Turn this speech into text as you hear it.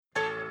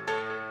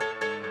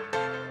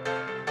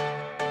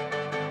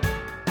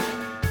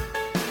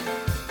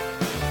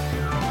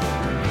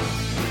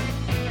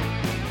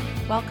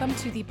Welcome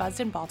to the Buzzed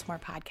in Baltimore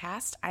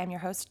podcast. I am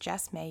your host,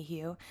 Jess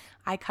Mayhew.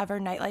 I cover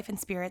nightlife and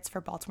spirits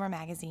for Baltimore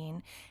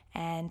Magazine,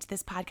 and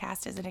this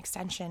podcast is an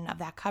extension of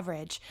that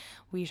coverage.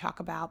 We talk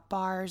about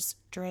bars,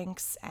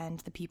 drinks, and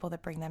the people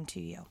that bring them to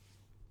you.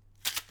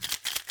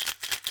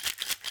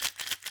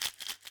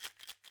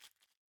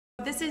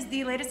 This is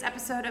the latest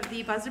episode of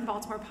the Buzzed in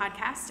Baltimore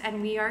podcast,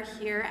 and we are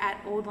here at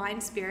Old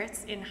Line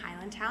Spirits in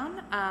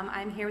Highlandtown.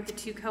 I'm here with the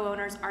two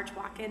co-owners, Arch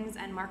Watkins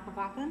and Mark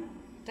McLaughlin.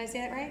 Did I say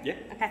that right? Yeah.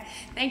 Okay.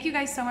 Thank you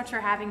guys so much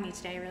for having me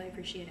today. I really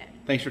appreciate it.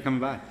 Thanks for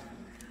coming by.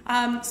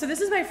 So this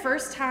is my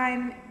first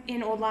time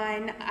in Old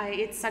Line.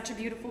 It's such a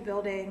beautiful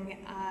building.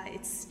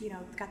 It's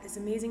got this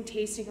amazing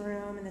tasting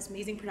room and this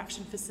amazing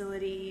production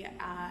facility.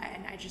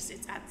 And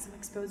it's at some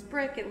exposed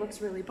brick. It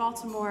looks really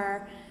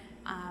Baltimore.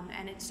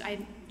 And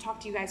I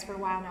talked to you guys for a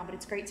while now, but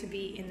it's great to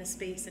be in the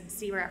space and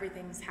see where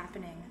everything's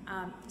happening.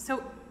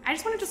 So I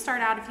just wanted to start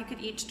out, if you could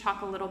each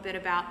talk a little bit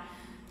about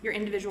your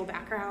individual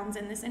backgrounds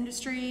in this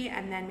industry,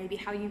 and then maybe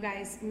how you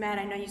guys met.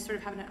 I know you sort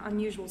of have an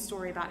unusual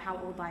story about how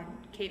Old Line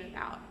came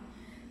about.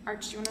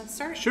 Arch, do you want to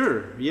start?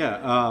 Sure, yeah.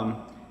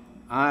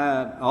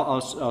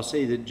 I'll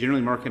say that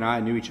generally Mark and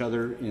I knew each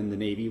other in the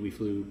Navy. We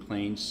flew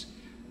planes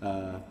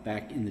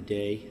back in the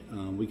day.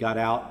 We got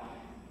out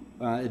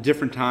at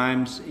different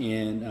times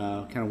and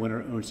kind of went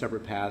our own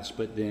separate paths,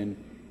 but then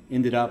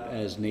ended up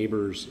as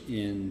neighbors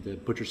in the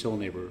Butchers Hill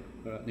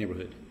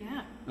neighborhood.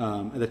 Yeah.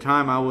 At the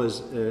time, I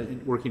was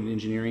working in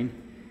engineering,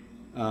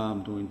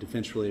 doing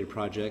defense-related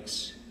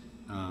projects,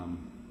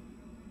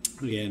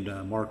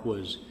 and Mark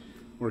was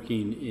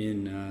working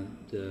in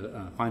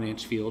the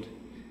finance field.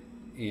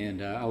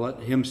 And I'll let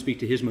him speak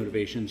to his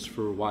motivations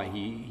for why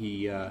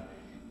he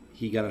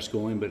got us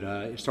going. But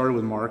it started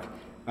with Mark.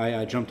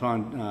 I jumped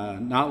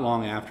on not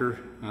long after.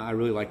 I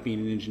really like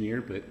being an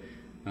engineer, but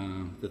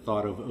the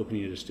thought of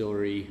opening a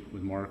distillery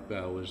with Mark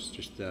was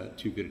just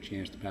too good a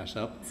chance to pass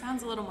up.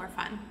 Sounds a little more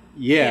fun.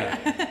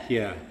 Yeah,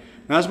 yeah.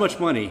 Not as much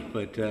money,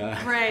 but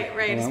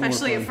right,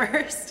 especially at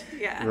first.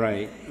 Yeah.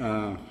 Right.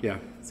 Yeah.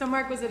 So,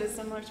 Mark, was it a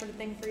similar sort of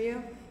thing for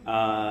you?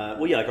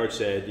 Well, yeah, like Arch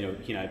said,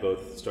 he and I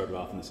both started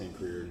off in the same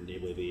career in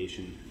naval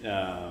aviation,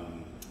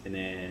 and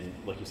then,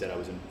 like you said, I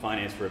was in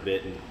finance for a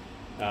bit, and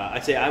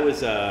I'd say I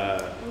was.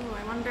 I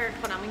wonder.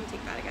 Hold on, we can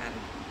take that again.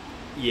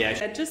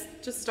 Yeah.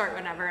 Just start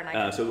whenever, and I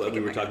can so take we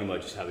it were back talking up.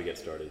 about just how we get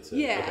started. So,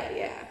 Yeah,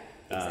 okay.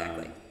 yeah,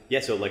 exactly. Yeah,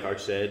 so like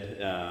Arch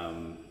said,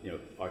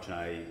 Arch and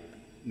I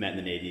met in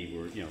the Navy.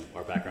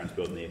 Our backgrounds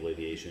both in naval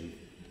aviation.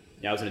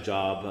 Yeah, I was in a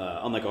job,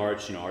 unlike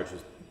Arch. Arch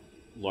was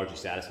largely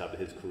satisfied with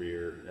his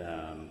career.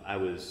 I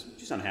was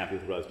just unhappy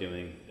with what I was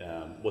doing.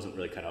 Wasn't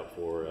really cut out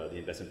for the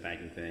investment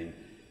banking thing.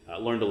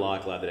 Learned a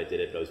lot. Glad that I did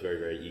it, but I was very,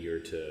 very eager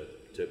to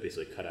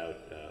basically cut out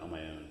on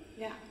my own.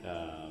 Yeah.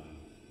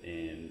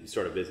 And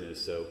start a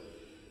business. So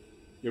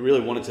you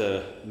really wanted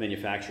to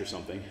manufacture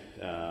something.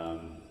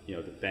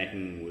 The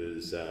banking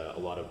was a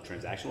lot of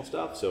transactional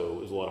stuff, so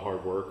it was a lot of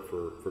hard work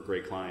for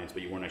great clients,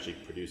 but you weren't actually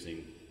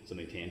producing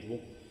something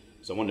tangible.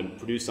 So I wanted to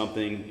produce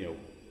something.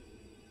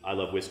 I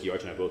love whiskey.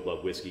 Arch and I both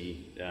love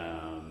whiskey,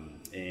 and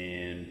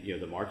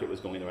the market was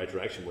going in the right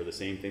direction. Where the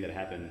same thing that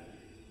happened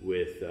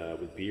with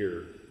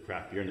beer,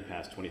 craft beer in the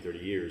past 20, 30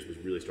 years was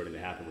really starting to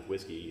happen with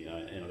whiskey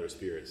and other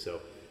spirits. So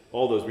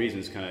all those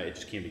reasons it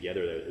just came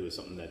together that it was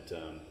something that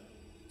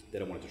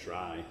I wanted to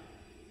try.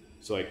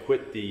 So I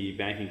quit the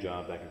banking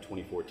job back in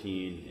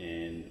 2014,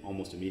 and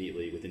almost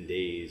immediately, within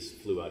days,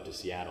 flew out to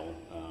Seattle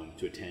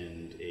to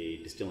attend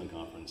a distilling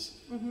conference.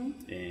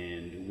 Mm-hmm.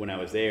 And when I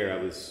was there, I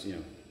was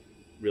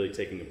really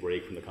taking a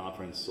break from the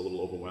conference, a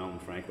little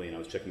overwhelmed, frankly, and I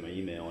was checking my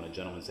email, and a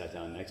gentleman sat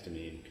down next to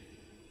me, and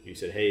he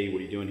said, "Hey, what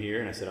are you doing here?"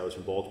 And I said, "I was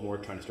from Baltimore,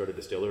 trying to start a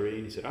distillery."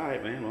 And he said, "All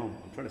right, man. Well,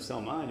 I'm trying to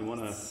sell mine. You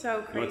want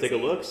to take a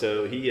look?"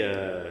 So he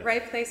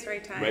right place,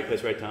 right time. Right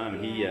place, right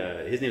time. Yeah.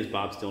 And his name is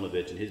Bob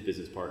Stilnovich, and his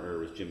business partner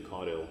was Jim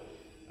Caudill.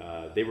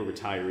 They were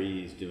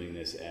retirees doing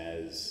this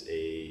as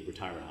a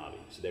retirement hobby.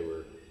 So they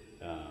were,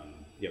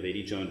 they'd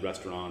each owned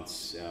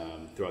restaurants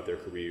throughout their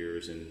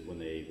careers, and when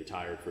they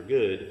retired for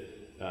good,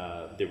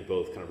 they were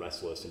both kind of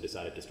restless and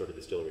decided to start a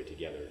distillery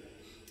together.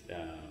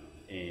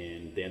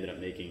 And they ended up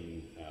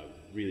making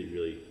really,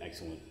 really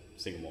excellent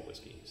single malt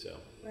whiskey. So,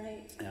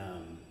 right.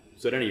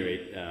 So at any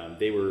rate,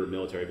 they were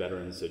military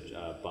veterans. So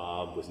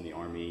Bob was in the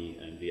Army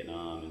in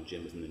Vietnam, and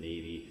Jim was in the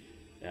Navy.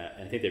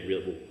 And I think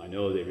I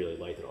know they really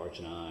liked that Arch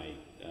and I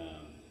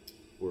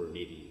were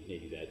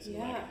Navy vets and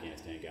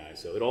Afghanistan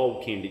guys. So it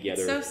all came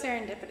together. It's so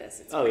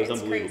serendipitous. It was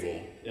unbelievable.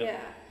 Crazy. Yep. Yeah.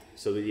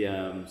 So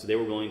so they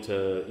were willing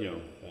to,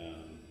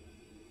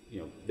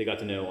 they got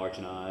to know Arch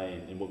and I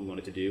and what we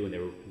wanted to do, and they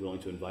were willing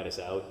to invite us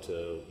out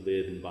to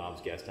live in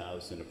Bob's guest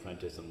house and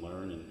apprentice and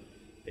learn, and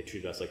they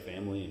treated us like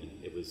family, and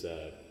it was,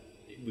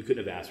 we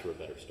couldn't have asked for a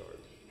better start.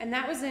 And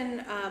that was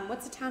in,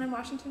 what's the town in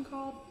Washington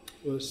called?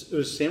 It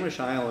was Sandwich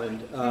Island,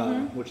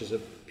 which is a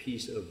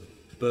piece of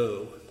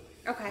Bow,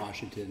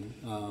 Washington.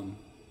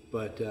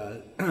 But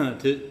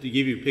to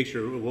give you a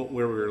picture of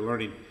where we were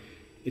learning,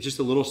 it's just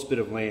a little spit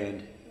of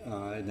land,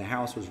 and the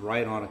house was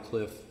right on a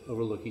cliff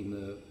overlooking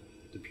the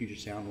Puget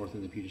Sound, north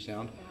of the Puget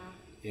Sound.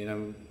 Yeah. And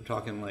I'm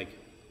talking like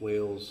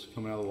whales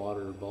coming out of the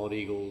water, bald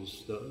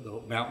eagles,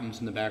 the mountains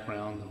in the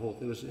background. The whole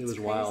it was It's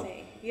wild.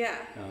 crazy. Yeah.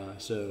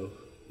 So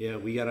yeah,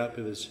 we got up.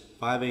 It was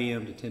 5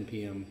 a.m. to 10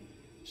 p.m.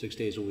 6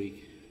 days a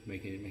week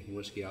making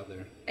whiskey out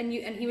there. And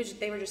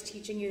they were just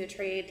teaching you the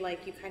trade,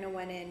 like you kind of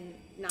went in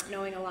not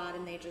knowing a lot,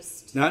 and they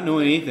just Not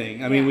knowing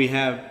anything. I mean,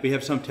 Yeah. we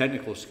have some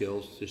technical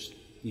skills, just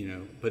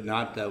but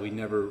not that we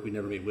never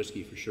made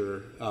whiskey for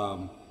sure.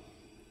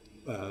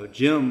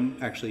 Jim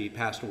actually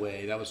passed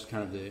away. That was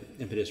kind of the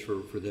impetus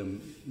for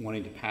them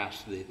wanting to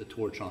pass the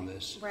torch on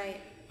this.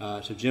 right.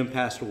 So Jim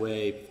passed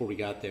away before we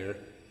got there,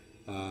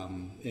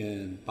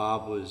 and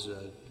Bob was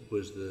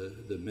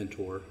the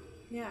mentor.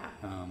 Yeah.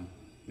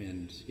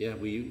 And yeah,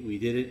 we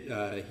did it.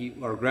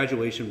 Our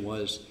graduation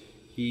was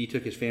he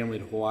took his family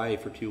to Hawaii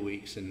for 2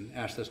 weeks and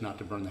asked us not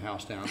to burn the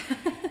house down.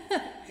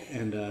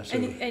 And so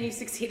And you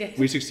succeeded.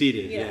 we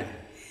succeeded.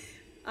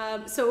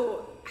 Yeah.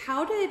 So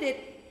how did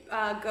it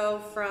go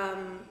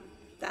from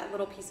that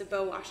little piece of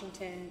Bow,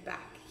 Washington,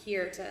 back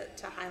here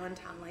to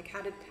Highlandtown? Like,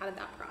 how did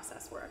that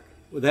process work?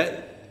 Well,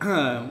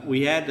 that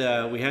we had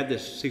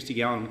this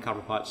 60-gallon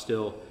copper pot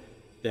still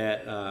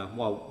that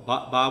while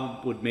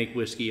Bob would make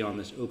whiskey on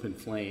this open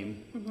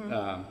flame,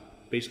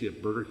 basically a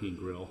Burger King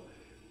grill,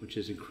 which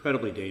is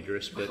incredibly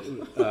dangerous, but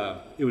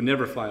it would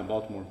never fly in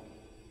Baltimore.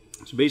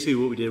 So basically,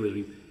 what we did was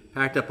we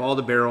packed up all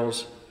the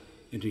barrels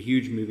into a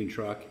huge moving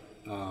truck,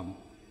 and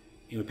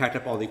we packed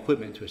up all the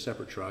equipment into a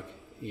separate truck.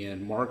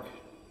 And Mark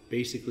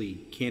basically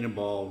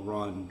cannonball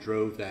run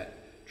drove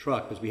that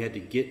truck because we had to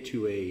get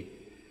to a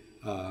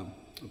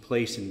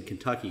place in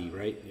Kentucky,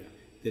 right? Yeah.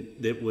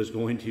 That was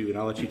going to, and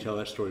I'll let you tell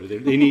that story.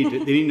 They need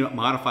to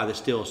modify the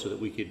still so that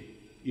we could,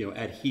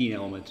 add heating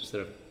elements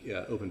instead of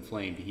open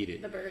flame to heat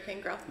it. The Burger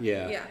King grill.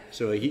 Yeah. Yeah.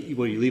 So you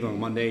leave on a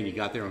Monday and you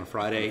got there on a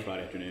Friday.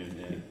 Friday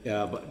afternoon,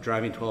 But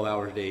driving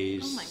 12-hour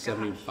days, Oh my gosh.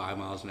 75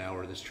 miles an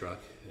hour. This truck.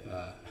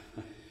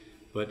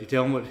 But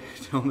tell them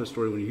the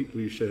story when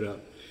you showed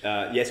up.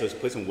 so it's a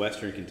place in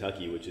western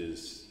Kentucky, which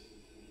is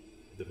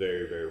the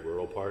very, very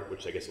rural part,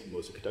 which I guess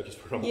most of Kentucky's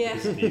rural. Yeah.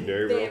 Is the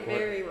very rural part.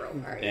 Very rural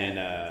part. And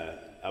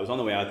I was on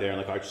the way out there, and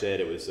like Arch said,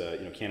 it was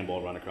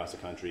cannonball run across the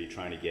country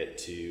trying to get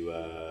to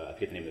I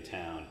forget the name of the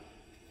town,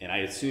 and I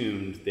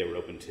assumed they were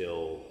open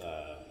till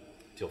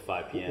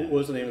 5 p.m. What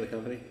was the name of the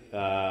company?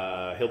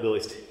 Hillbilly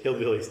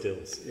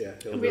Stills. Yeah.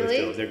 Hillbilly Really?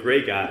 Stills. They're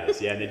great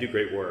guys, yeah, and they do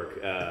great work.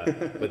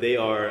 But they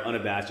are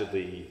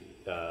unabashedly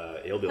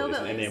hillbillies,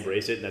 and they Hillbillies.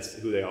 embrace it, and that's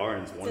who they are,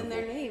 and it's It's wonderful.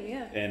 in their name,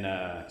 yeah.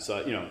 And so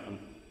I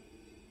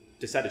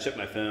decided to check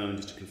my phone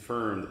just to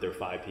confirm that their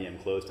 5 p.m.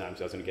 close time.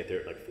 So I was going to get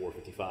there at like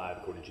 4:55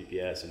 according to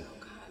GPS, and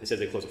it says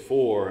they close at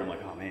 4. I'm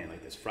like, oh man,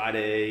 like this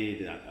Friday,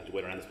 then I have to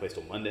wait around this place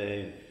till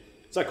Monday. And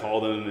so I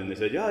called them, and they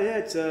said, yeah,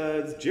 it's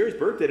Jerry's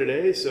birthday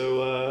today,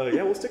 so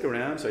yeah, we'll stick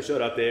around. So I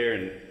showed up there,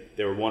 and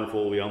they were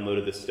wonderful. We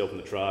unloaded this still from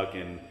the truck,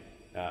 and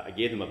I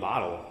gave them a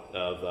bottle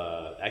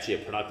of actually a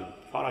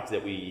product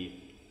that we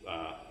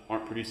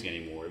aren't producing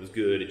anymore. It was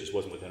good. It just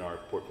wasn't within our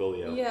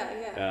portfolio.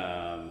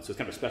 Yeah. So it's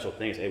kind of a special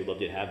thing. So hey, we'd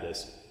love you to have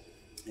this.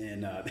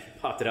 And they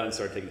popped it out and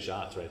started taking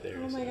shots right there.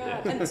 Oh my So,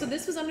 god! yeah. And so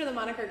this was under the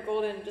moniker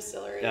Golden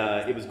Distillery.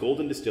 It was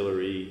Golden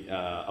Distillery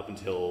up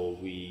until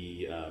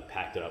we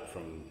packed it up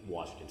from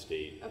Washington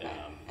State. Okay.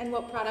 And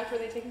what product were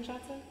they taking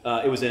shots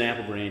of? It was an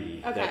apple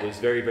brandy that Okay. was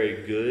very,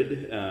 very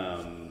good.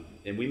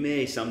 And we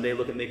may someday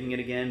look at making it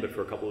again, but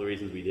for a couple of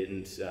reasons we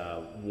didn't.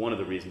 One of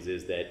the reasons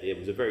is that it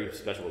was a very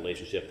special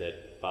relationship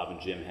that Bob and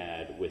Jim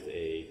had with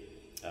a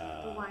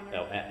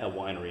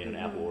winery and an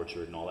apple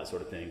orchard and all that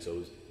sort of thing.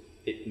 So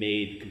it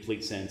made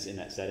complete sense in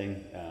that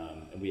setting,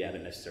 and we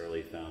haven't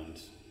necessarily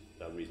found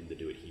a reason to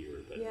do it here.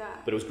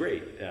 But it was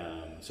great.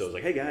 So I was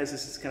like, hey guys,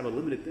 this is kind of a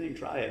limited thing,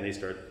 try it. And they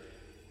start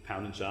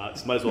pounding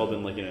shots. Might as well have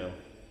been like,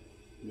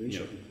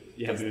 Moonshine.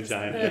 Yeah,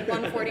 moonshine. The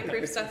 140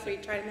 proof stuff we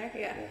tried in there.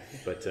 Yeah.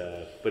 But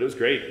it was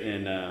great,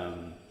 and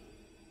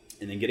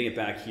then getting it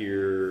back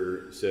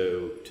here,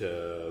 so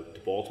to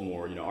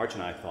Baltimore, Arch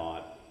and I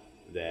thought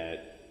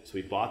that, so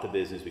we bought the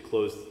business, we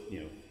closed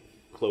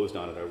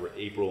on it over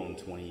April in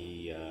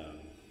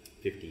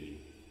 2015.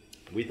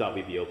 We thought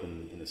we'd be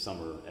open in the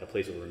summer at a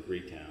place over in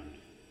Greektown,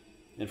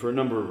 and for a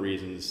number of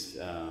reasons,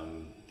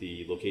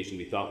 the location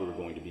we thought we were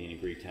going to be in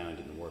Greektown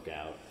didn't work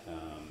out,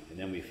 and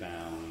then we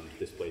found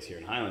this place here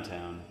in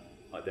Highlandtown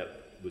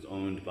that was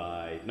owned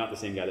by not the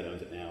same guy that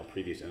owns it now,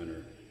 previous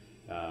owner,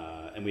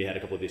 and we had a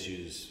couple of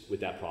issues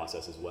with that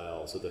process as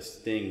well. So this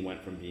thing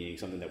went from being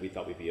something that we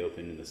thought we'd be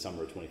open in the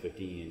summer of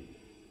 2015,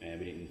 and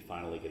we didn't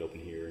finally get open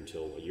here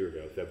until a year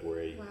ago,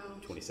 February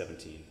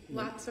 2017.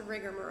 Lots of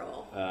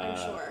rigmarole, I'm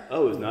sure.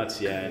 Oh, it was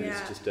nuts, yeah, and Yeah.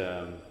 it's just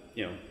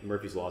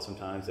Murphy's Law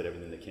sometimes, that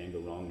everything that can go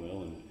wrong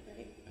will. And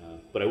Right.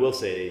 but I will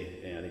say,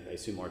 and I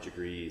assume Arch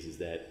agrees, is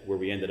that where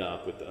we ended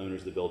up with the owners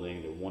of the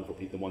building, they're wonderful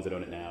people. The ones that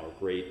own it now are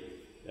great.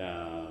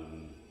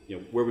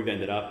 Where we've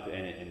ended up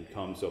and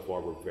come so far,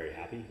 we're very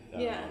happy.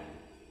 Yeah.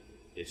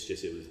 It's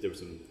just there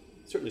was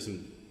certainly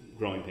some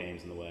growing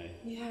pains in the way.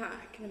 Yeah,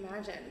 I can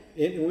imagine.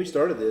 And when we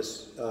started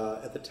this,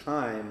 at the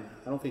time,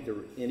 I don't think there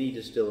were any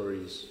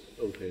distilleries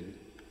open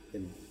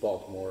in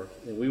Baltimore,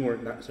 and we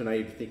weren't so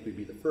naive to think we'd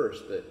be the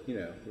first, but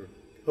we're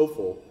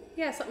hopeful.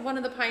 Yeah, so one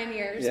of the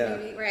pioneers, Yeah.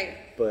 maybe, right?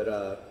 But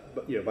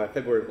by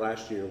February of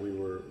last year, we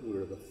were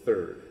the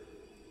third.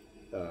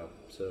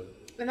 So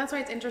And that's why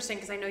it's interesting,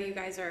 because I know you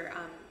guys are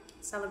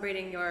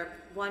celebrating your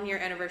 1-year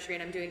anniversary,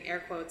 and I'm doing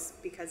air quotes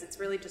because it's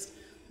really just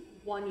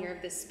 1 year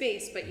of this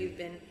space, but you've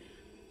been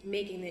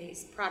making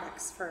these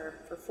products for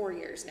 4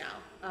 years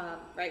now,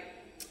 right?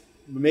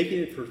 we're making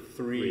it for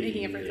 3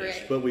 Making it for years,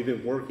 3. but we've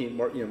been working.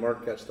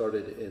 Mark got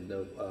started in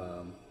the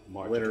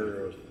March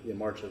winter, 2014.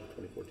 March of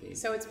 2014.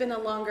 So it's been a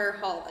longer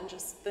haul than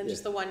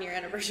just the 1 year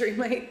anniversary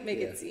might make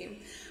it seem.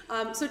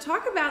 So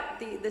talk about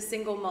the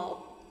single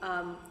malt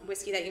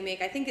whiskey that you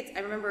make. I think I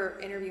remember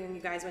interviewing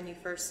you guys when you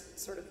first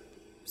sort of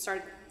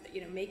started,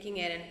 making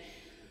it, and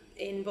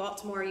in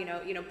Baltimore,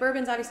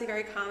 bourbon's obviously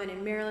very common.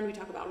 In Maryland, we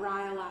talk about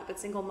rye a lot, but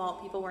single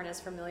malt, people weren't as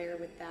familiar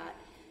with that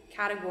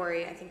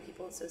category. I think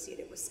people associate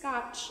it with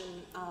Scotch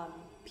and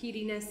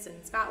peatiness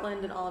and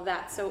Scotland and all of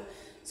that. So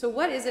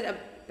what is it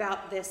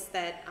about this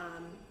that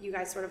you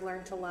guys sort of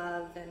learned to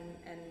love,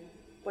 and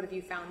what have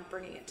you found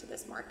bringing it to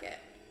this market?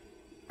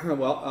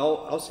 Well,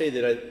 I'll say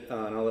that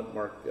and I'll let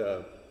Mark,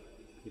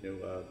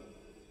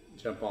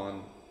 jump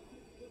on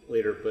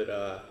later. But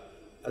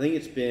I think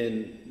it's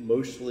been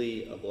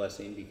mostly a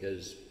blessing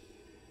because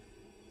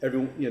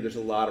there's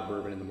a lot of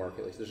bourbon in the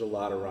marketplace. There's a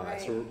lot of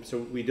rye, Right. so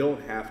we don't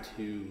have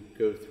to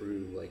go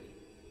through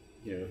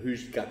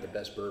who's got the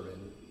best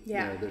bourbon.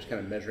 Yeah. There's kind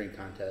of measuring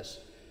contests.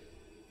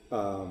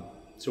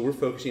 So we're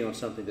focusing on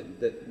something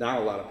that not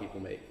a lot of people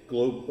make,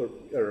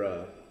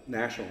 or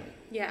nationally,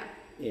 Yeah,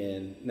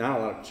 and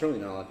certainly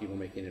not a lot of people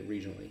making it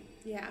regionally.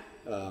 yeah,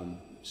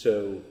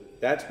 So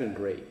that's been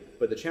great.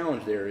 But the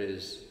challenge there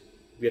is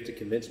we have to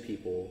convince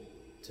people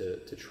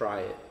to try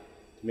it,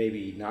 to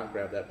maybe not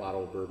grab that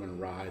bottle of bourbon or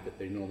rye that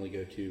they normally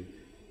go to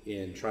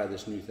and try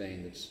this new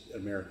thing that's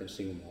American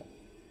single malt.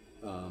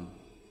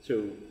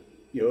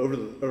 Over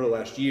the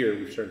last year,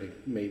 we've certainly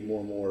made more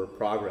and more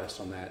progress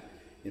on that.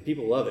 And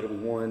people love it. We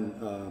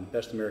won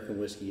Best American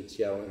Whiskey at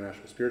Seattle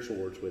International Spirits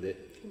Awards with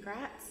it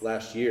congrats.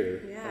 last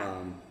year,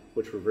 Yeah.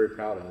 which we're very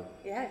proud of.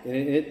 Yeah, And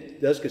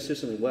it does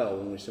consistently well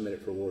when we submit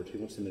it for awards. We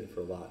won't submit it for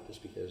a lot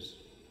just because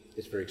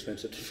it's very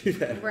expensive to do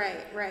that.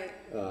 right.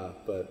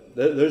 But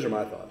those are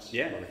my thoughts.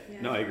 Yeah,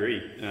 Yeah. no, I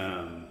agree.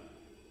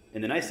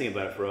 And the nice thing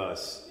about it for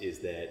us is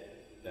that,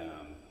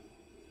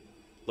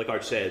 like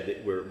Arch said,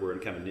 that we're in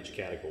kind of a niche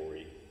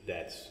category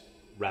that's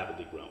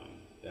rapidly growing.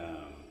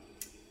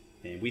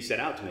 And we set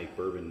out to make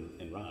bourbon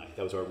and rye.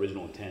 That was our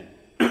original intent.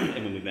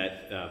 And when we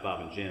met Bob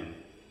and Jim,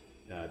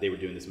 they were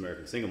doing this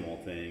American single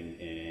malt thing,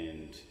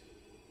 and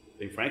I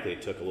think frankly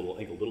it took a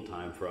little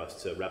time for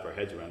us to wrap our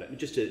heads around it,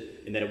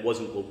 and that it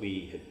wasn't what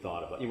we had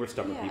thought about. We're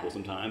stubborn Yeah. people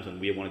sometimes,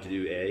 and we wanted to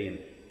do A, and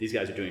these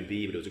guys are doing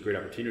B, but it was a great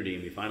opportunity,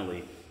 and we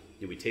finally,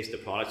 we tasted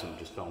the products and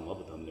just fell in love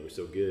with them. They were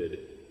so good.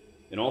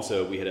 And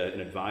also, we had an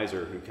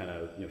advisor who kind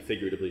of,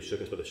 figuratively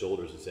shook us by the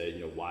shoulders and said,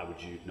 why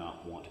would you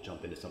not want to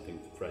jump into something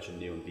fresh and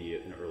new and be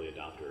an early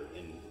adopter?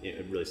 And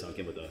it really sunk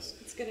in with us.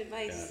 It's good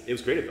advice. It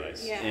was great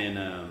advice. Yeah.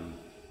 And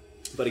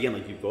but again,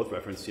 like you both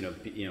referenced,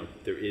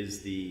 there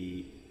is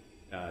the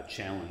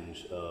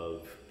challenge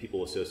of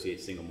people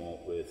associate single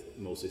malt with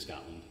mostly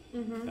Scotland.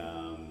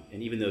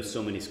 And even though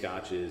so many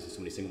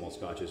single malt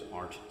scotches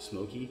aren't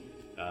smoky,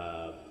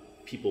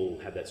 people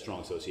have that strong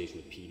association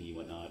with peaty and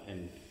whatnot.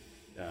 And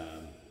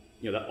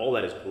all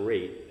that is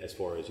great as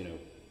far as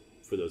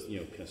for those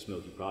kind of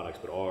smoky products,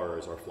 but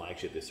our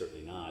flagship is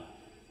certainly not.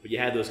 But you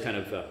have those kind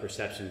of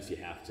perceptions you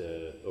have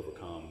to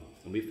overcome,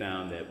 and we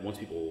found that once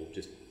people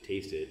just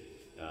taste it,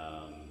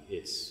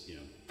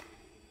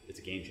 it's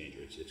a game changer.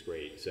 It's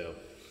great. So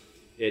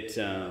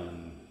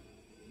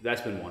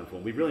that's been wonderful.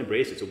 And we've really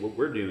embraced it. So what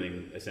we're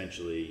doing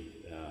essentially,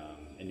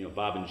 and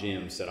Bob and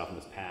Jim set off on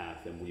this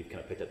path, and we've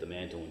kind of picked up the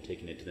mantle and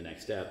taken it to the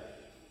next step.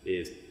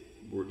 Is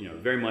we're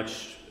very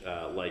much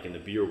like in the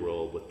beer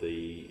world with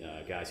the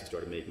guys who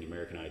started making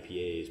American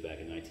IPAs back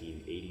in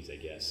 1980s, I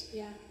guess.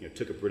 Yeah.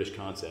 Took a British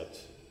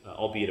concept,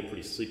 albeit a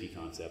pretty sleepy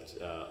concept,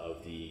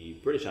 of the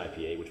British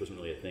IPA, which wasn't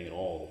really a thing at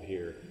all over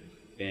here.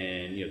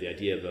 And the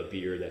idea of a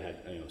beer that had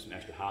some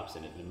extra hops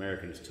in it, and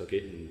Americans took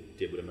it and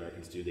did what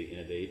Americans do. They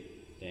innovate,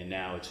 and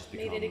now it's just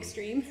become Made it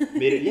extreme.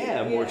 made it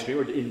more Yeah. extreme.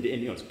 And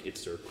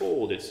it's served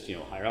cold. It's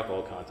higher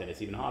alcohol content.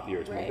 It's even hoppier.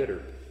 It's more Right.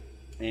 bitter,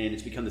 and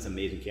it's become this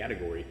amazing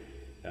category.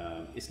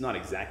 It's not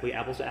exactly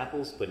apples to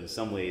apples, but in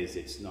some ways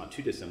it's not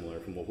too dissimilar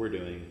from what we're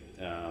doing,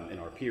 and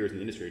our peers in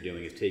the industry are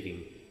doing, is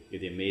taking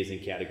the amazing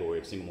category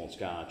of single malt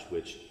Scotch,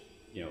 which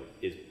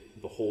is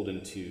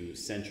beholden to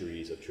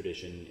centuries of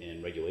tradition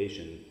and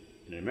regulation.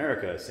 And in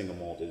America, single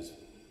malt is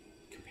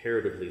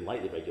comparatively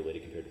lightly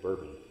regulated compared to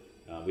bourbon.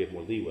 We have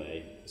more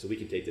leeway, so we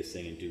can take this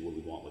thing and do what we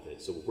want with it.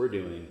 So what we're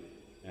doing,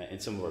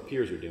 and some of our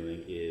peers are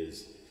doing,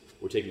 is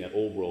we're taking that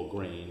old world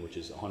grain, which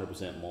is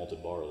 100%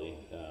 malted barley,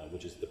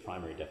 which is the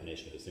primary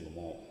definition of a single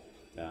malt,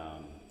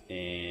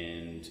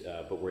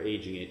 but we're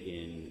aging it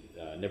in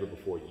never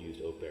before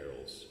used oak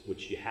barrels,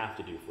 which you have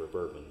to do for a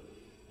bourbon.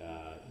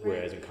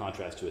 Whereas in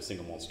contrast to a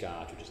single malt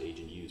Scotch, which is aged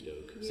in used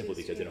oak, simply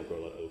because they don't grow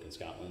a lot of oak in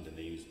Scotland, and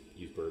they use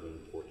bourbon,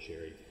 port,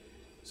 sherry.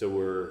 So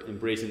we're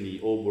embracing the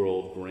old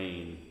world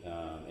grain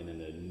and then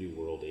the new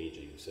world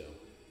aging. So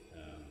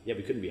yeah,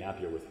 we couldn't be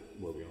happier with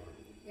where we are.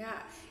 Yeah.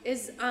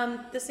 Is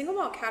the single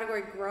malt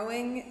category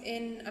growing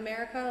in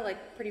America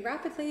like pretty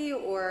rapidly,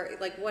 or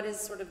like what is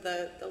sort of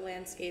the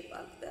landscape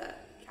of the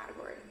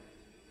category?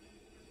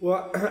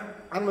 Well,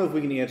 I don't know if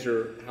we can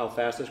answer how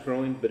fast it's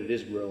growing, but it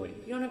is growing.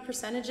 You don't have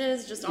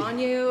percentages just on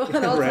you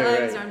at all Right, times?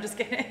 right. No, I'm just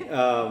kidding.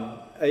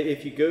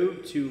 If you go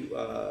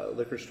to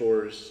liquor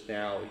stores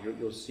now,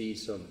 you'll see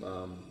some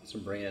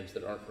brands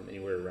that aren't from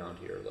anywhere around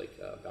here, like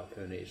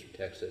Balcones from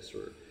Texas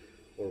or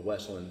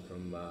Westland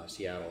from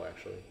Seattle,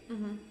 actually.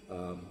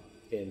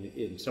 And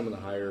in some of the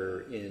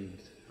higher end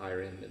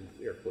in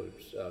air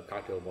quotes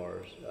cocktail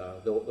bars,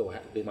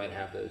 they might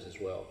have those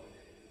as well.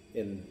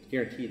 And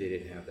guarantee they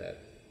didn't have that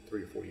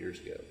 3 or 4 years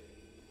ago.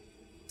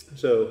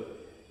 So,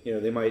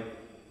 they might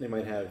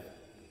have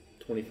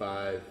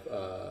 25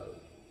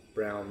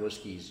 brown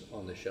whiskeys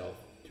on the shelf.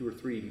 2 or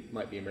 3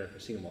 might be American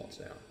single malts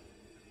now.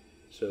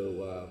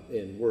 So,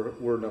 and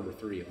we're number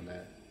 3 on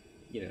that.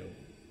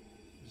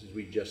 Since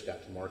we just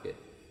got to market.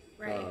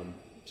 Right.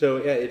 So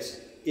yeah, it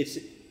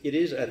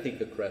is I think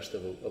the crest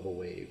of a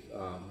wave.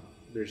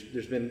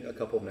 There's been a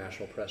couple of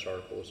national press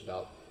articles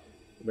about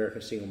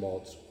American single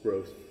malts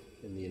growth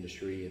in the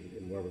industry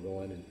and where we're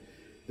going, and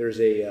there's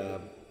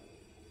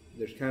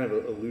kind of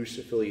a loose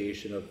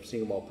affiliation of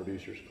single malt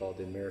producers called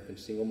the American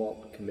Single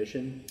Malt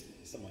Commission,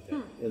 Something like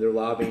that. and they're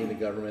lobbying the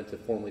government to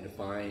formally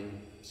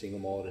define single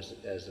malt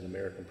as an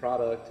American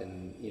product,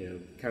 and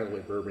kind of the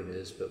way bourbon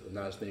is, but with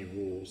not as many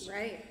rules.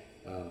 Right.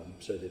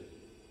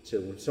 So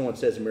when someone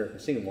says American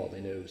single malt, they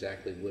know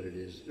exactly what it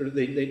is, or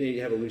they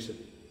have a loose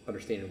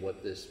understanding of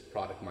what this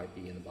product might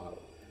be in the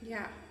bottle.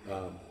 Yeah.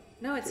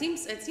 No, it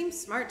seems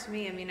smart to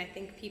me. I mean, I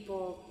think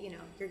people,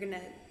 you're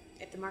gonna,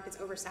 if the market's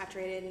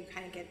oversaturated and you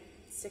kind of get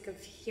sick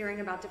of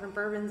hearing about different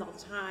bourbons all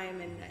the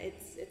time, and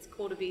it's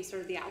cool to be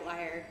sort of the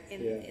outlier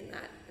in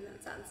that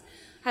sense.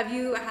 Have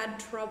you had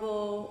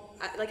trouble?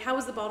 Like, how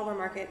has the Baltimore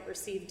market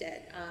received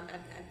it?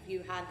 Have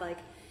you had like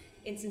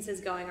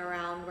instances going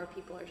around where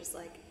people are just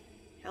like,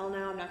 hell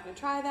no, I'm not going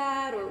to try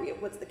that? Or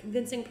what's the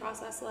convincing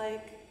process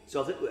like?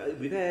 So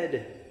we've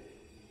had,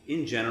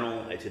 in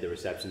general, I'd say the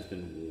reception's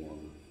been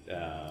warm,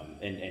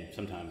 and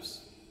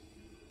sometimes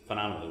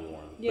phenomenally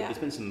warm. Yeah. But there's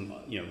been some,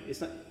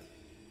 it's not,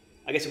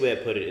 I guess the way I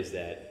put it is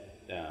that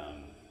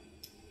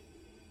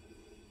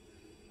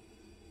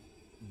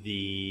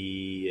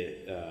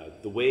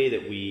the way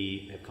that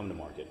we have come to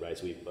market, right?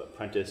 So we've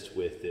apprenticed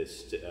with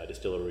this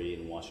distillery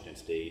in Washington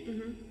State.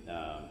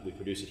 We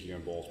produce it here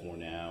in Baltimore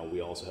now.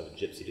 We also have a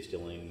Gypsy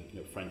Distilling,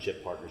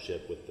 friendship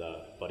partnership with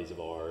buddies of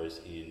ours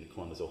in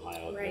Columbus,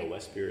 Ohio, at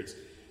West Spirits,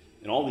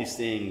 and all these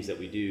things that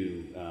we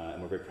do,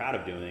 and we're very proud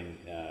of doing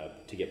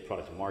to get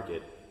product to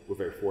market. We're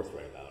very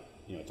forthright about.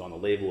 It's on the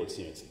label. It's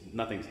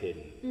nothing's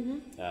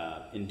hidden.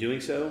 In doing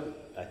so,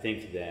 I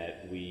think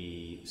that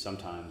we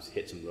sometimes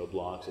hit some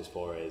roadblocks as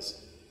far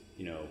as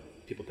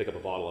people pick up a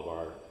bottle of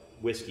our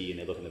whiskey and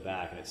they look in the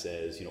back and it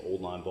says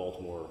Old Line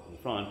Baltimore on the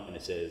front, and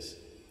it says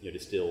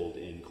distilled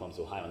in Columbus,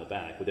 Ohio on the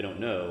back. What they don't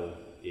know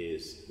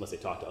is, unless they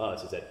talk to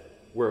us, is that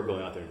we're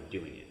going out there and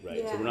doing it, right?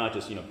 Yeah. So we're not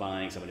just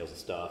buying somebody else's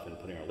stuff and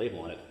putting our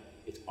label on it.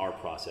 It's our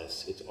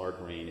process. It's our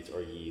grain. It's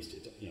our yeast.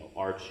 It's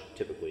Arch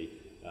typically.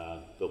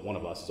 But one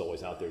of us is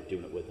always out there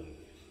doing it with them.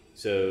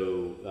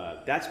 So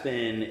that's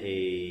been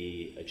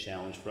a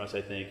challenge for us,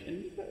 I think.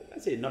 And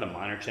I'd say not a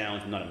minor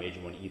challenge, not a major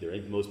one either. I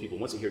think most people,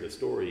 once they hear the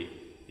story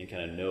and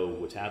kind of know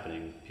what's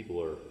happening,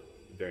 people are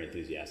very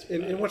enthusiastic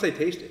about it. And once they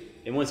taste it.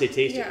 And once they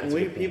taste it, Yeah. that's a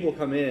When good people point.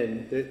 come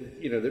in,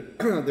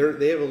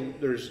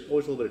 there's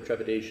always a little bit of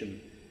trepidation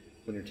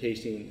when you're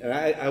tasting. And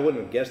I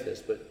wouldn't have guessed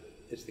this, but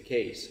it's the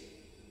case.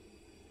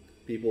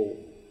 People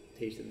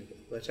taste it and they go,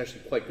 "That's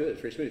actually quite good.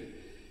 It's very smooth."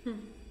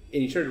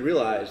 And you start to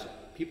realize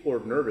people are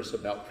nervous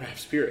about craft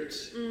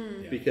spirits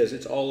because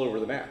it's all over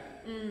the map.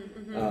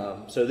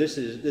 So this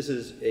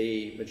is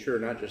a mature,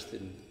 not just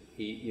in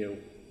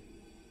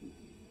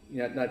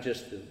not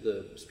just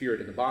the spirit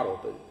in the bottle,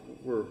 but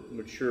we're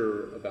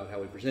mature about how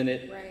we present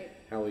it, Right.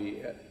 how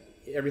we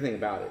everything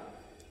about it.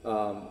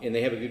 And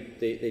they have a good,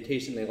 they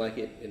taste it and they like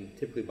it, and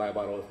typically buy a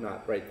bottle. If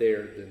not right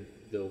there, then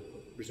they'll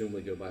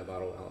presumably go buy a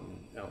bottle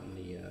out in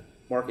the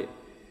market.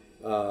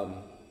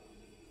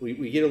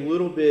 We get a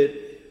little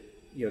bit,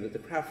 that the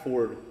craft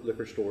forward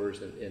liquor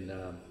stores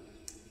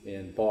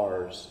and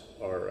bars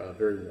are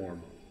very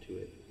warm to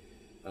it.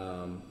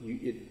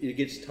 It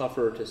gets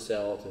tougher to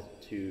sell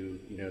to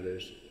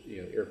there's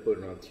air quote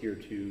around tier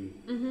 2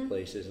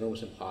 places, and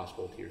almost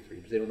impossible tier 3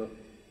 because they don't know.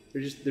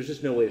 There's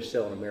just no way to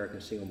sell an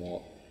American single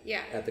malt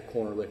Yeah. at the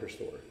corner liquor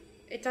store.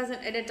 It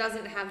doesn't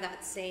have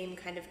that same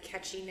kind of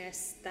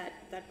catchiness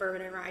that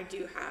bourbon and rye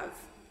do have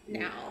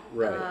now.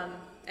 Right.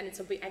 And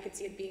I could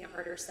see it being a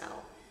harder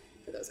sell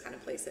for those kind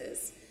of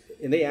places.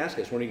 And they ask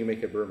us, when are you gonna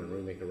make a bourbon? When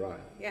are you gonna make a rye?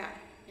 Yeah.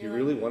 Do you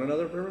really want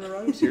another bourbon and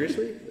rye?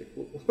 Seriously?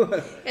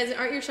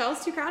 Aren't your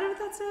shelves too crowded with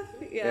that stuff?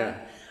 Yeah.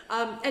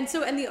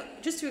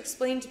 Just to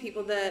explain to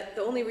people,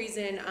 the only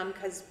reason,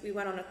 because we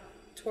went on a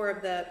tour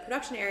of the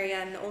production area,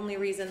 and the only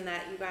reason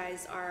that you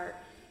guys are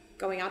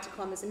going out to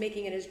Columbus and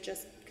making it is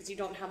just because you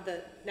don't have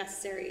the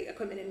necessary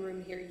equipment and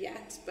room here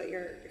yet, but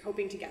you're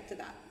hoping to get to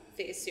that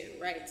phase soon,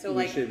 right? So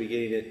We should be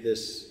getting it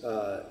this,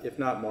 if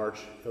not March,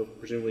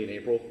 presumably in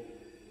April.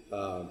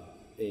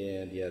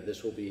 And yeah,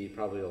 this will be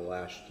probably the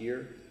last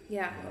year.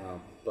 Yeah.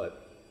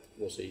 But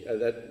we'll see.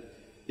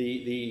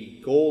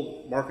 The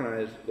goal, Mark and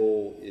I's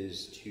goal,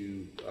 is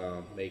to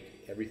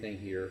make everything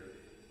here.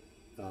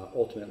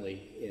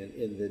 Ultimately,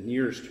 in the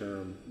nearest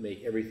term,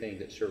 make everything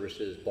that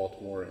services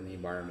Baltimore and the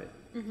environment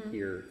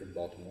here in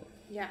Baltimore.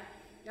 Yeah.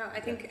 No,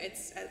 I think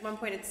it's at one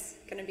point it's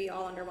going to be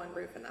all under one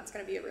roof, and that's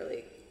going to be a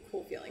really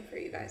cool feeling for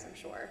you guys, I'm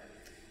sure.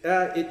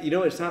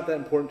 It's not that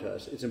important to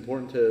us. It's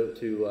important to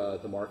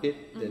the market,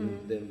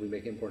 then we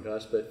make it important to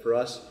us. But for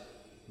us,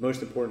 the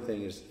most important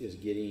thing is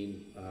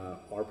getting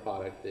our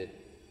product that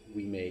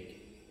we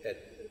make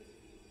at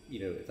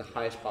the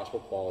highest possible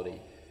quality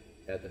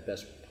at the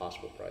best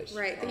possible price.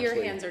 Right, that honestly.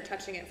 your hands are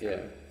touching it from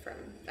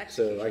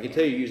execution. So I can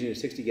tell you, using a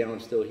 60-gallon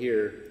still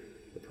here,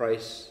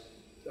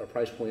 our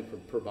price point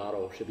per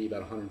bottle should be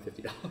about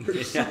 $150.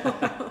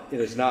 And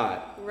it's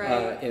not.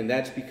 Right. And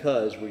that's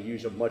because we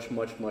use a much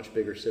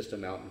bigger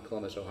system out in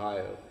Columbus,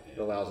 Ohio.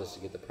 That allows us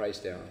to get the price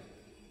down.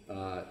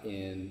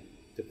 And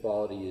the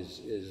quality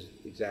is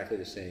exactly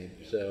the same.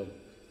 So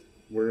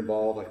we're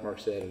involved, like Mark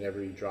said, in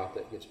every drop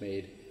that gets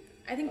made.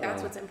 I think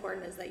that's what's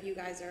important is that you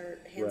guys are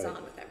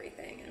hands-on with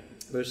everything. And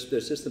Those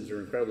systems are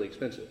incredibly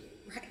expensive.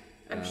 right.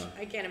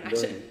 I can't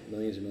imagine.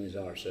 Millions and millions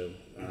of dollars. So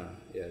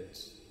yeah,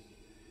 it's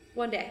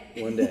One day.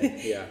 one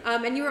day. Yeah.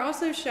 And you were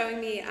also showing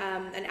me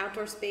an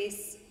outdoor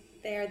space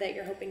there that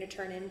you're hoping to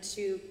turn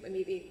into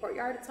maybe a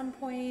courtyard at some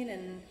point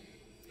and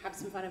have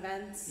some fun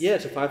events. Yeah,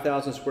 it's a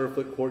 5,000 square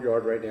foot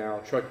courtyard right now,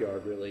 truck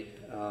yard really,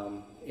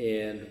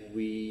 and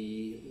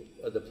the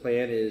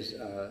plan is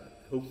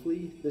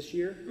hopefully this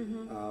year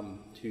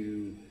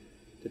to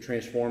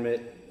transform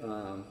it,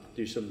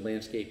 do some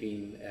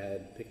landscaping,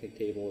 add picnic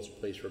tables,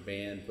 place for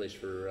band, place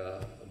for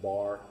a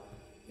bar,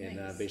 and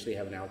Nice. basically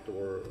have an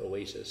outdoor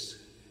oasis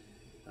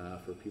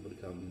for people to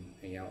come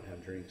hang out,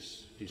 have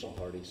drinks, do some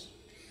parties.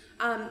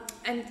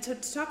 And to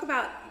talk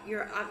about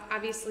your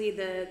obviously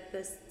the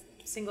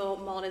single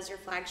malt is your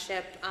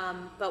flagship,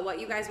 but what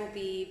you guys will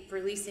be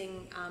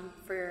releasing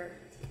for your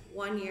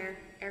 1 year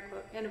air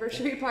quote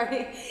anniversary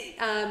party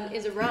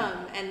is a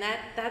rum, and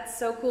that's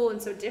so cool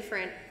and so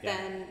different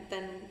than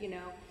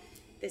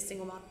this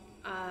single malt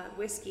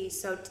whiskey.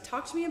 So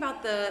talk to me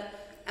about the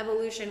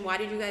evolution. Why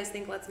did you guys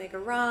think let's make a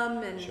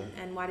rum,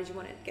 and why did you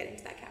want to get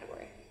into that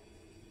category?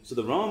 So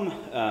the rum,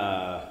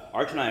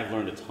 Arch and I have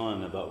learned a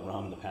ton about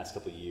rum the past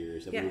couple of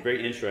years, and we were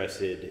very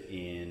interested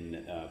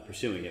in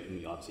pursuing it, and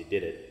we obviously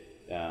did it.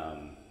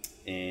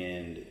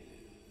 And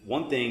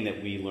one thing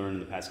that we learned in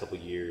the past couple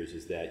of years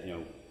is that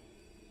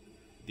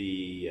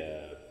the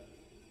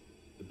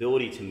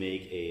ability to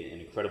make an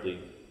incredibly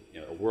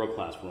a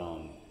world-class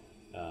rum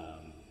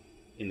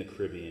in the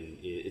Caribbean,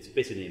 it's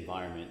basically the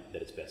environment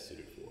that it's best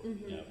suited for.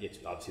 It's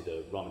obviously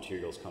the raw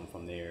materials come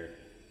from there.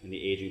 And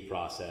the aging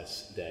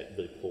process that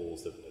really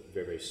pulls the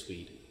very, very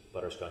sweet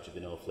butterscotch and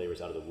vanilla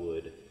flavors out of the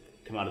wood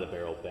come out of the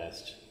barrel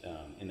best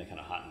in the kind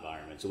of hot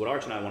environment. So what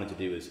Arch and I wanted to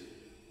do is,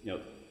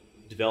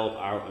 develop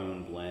our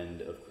own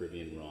blend of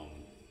Caribbean rum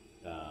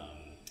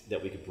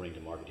that we could bring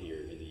to market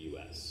here in the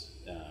U.S.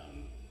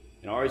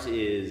 And ours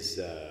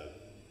is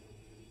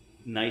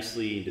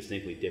nicely and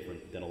distinctly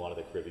different than a lot of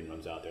the Caribbean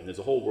rums out there. And there's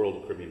a whole world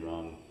of Caribbean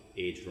rum,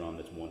 aged rum,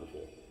 that's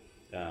wonderful.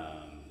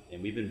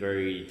 And we've been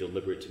very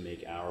deliberate to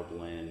make our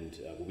blend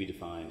what we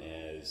define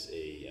as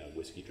a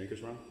whiskey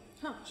drinker's rum.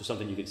 Huh. So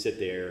something you could sit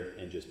there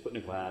and just put in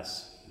a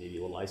glass, maybe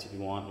a little ice if you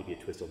want, maybe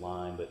a twist of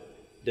lime, but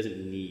it doesn't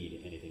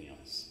need anything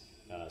else.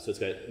 So it's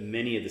got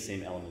many of the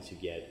same elements you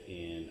get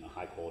in a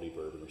high quality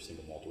bourbon or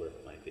single malt, whatever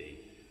it might be.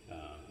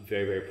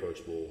 Very, very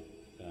approachable,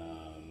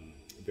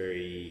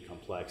 very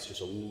complex, just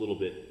a little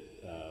bit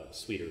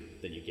sweeter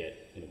than you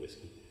get in a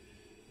whiskey.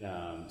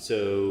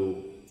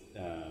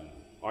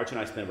 Arch and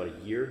I spent about a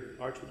year,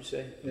 Arch, would you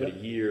say? Yep. About a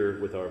year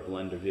with our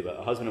blender. We have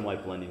a husband and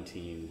wife blending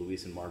team,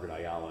 Luis and Margaret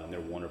Ayala, and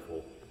they're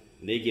wonderful.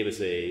 And they gave us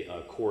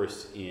a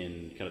course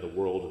in kind of the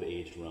world of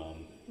aged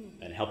rum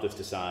and helped us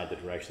decide the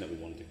direction that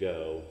we wanted to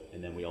go.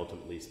 And then we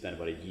ultimately spent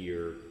about a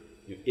year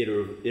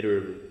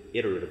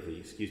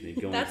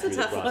iteratively, going That's through a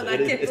the tough process. one. I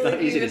can't It's not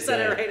believe easy you to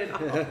said it say. right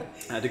at all.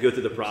 I had to go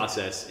through the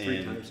process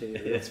 3 times saying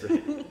it. that's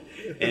right,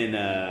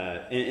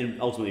 and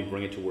ultimately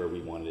bring it to where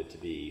we wanted it to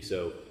be.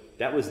 So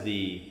that was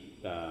the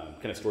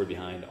kind of story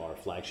behind our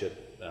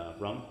flagship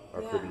rum,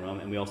 our Caribbean rum,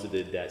 and we also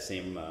did that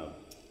same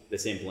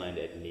blend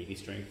at Navy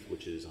strength,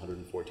 which is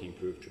 114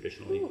 proof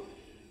traditionally.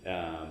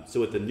 So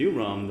with the new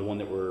rum, the one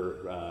that we're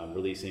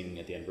releasing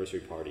at the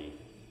anniversary party,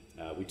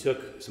 we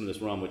took some of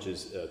this rum, which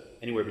is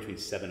anywhere between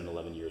 7 and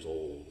 11 years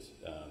old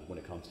when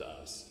it comes to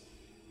us,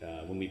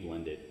 when we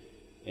blend it.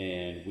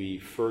 And we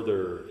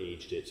further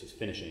aged it, so it's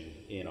finishing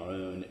in our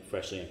own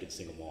freshly emptied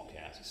single malt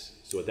casks.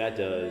 So what that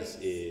does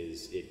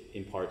is it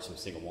imparts some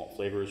single malt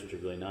flavors, which are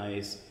really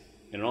nice.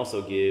 And it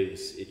also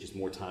gives it just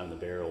more time in the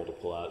barrel to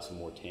pull out some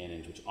more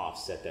tannins, which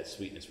offset that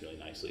sweetness really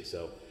nicely.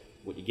 So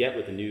what you get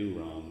with the new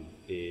rum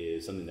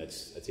is something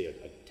that's, I'd say,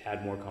 a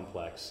tad more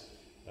complex,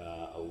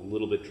 a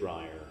little bit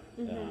drier,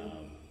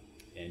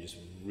 and just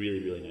really,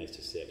 really nice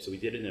to sip. So we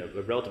did it in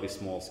a relatively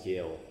small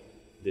scale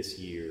this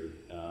year,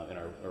 and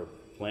our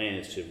plan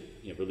is to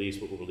release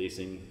what we're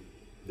releasing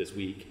this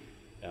week,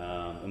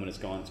 and when it's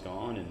gone,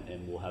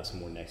 and we'll have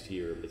some more next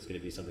year. But it's going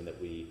to be something that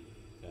we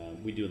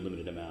do in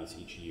limited amounts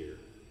each year.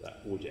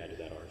 What would you add to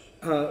that,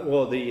 Ars?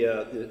 Well,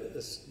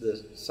 the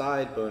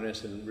side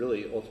bonus, and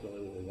really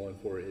ultimately what we're going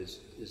for is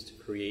to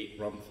create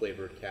rum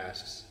flavored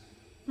casks.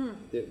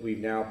 That we've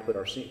now put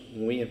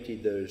when we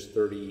emptied those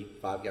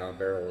 35-gallon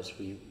barrels,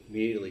 we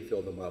immediately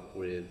filled them up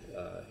with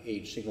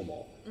aged single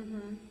malt.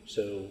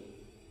 So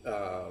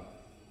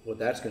what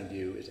that's going to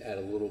do is add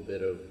a little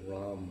bit of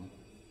rum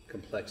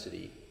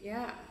complexity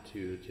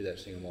to that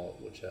single malt,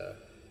 which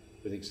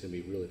we think is going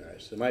to be really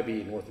nice. It might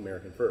be North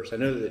American first. I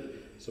know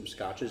that some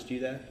scotches do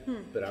that,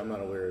 but I'm not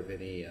aware of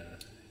any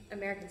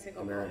American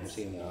single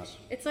malts.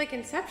 It's like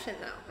Inception,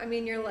 though. I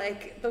mean, you're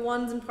like the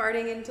one's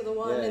imparting into the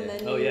one, and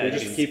then you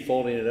just keep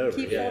folding it over.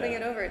 Folding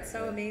it over. It's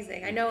so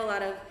amazing. I know a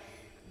lot of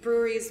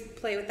breweries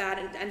play with that,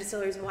 and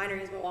distilleries and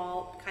wineries will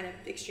all kind of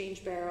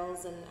exchange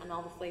barrels, and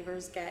all the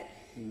flavors get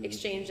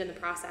exchanged in the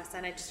process.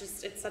 And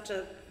it's such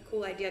a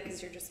cool idea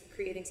because you're just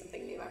creating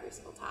something new every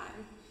single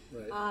time.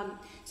 Right.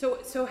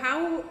 So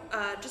how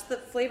just the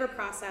flavor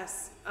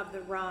process of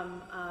the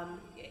rum.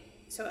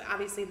 So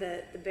obviously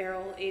the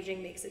barrel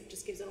aging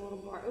just gives it a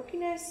little more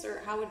oakiness,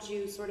 or how would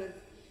you sort of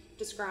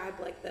describe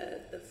like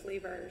the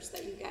flavors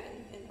that you get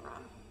in the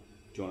rum?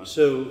 Do you want to?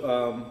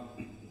 So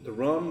the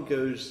rum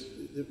goes.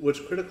 What's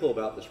critical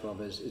about this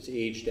rum is it's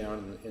aged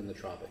down in the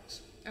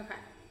tropics. Okay.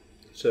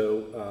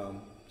 So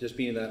just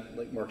being that,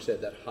 like Mark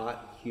said, that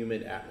hot,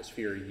 humid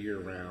atmosphere year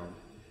round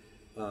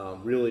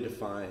really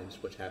defines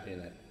what's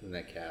happening in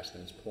that cask,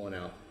 and it's pulling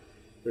out.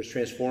 There's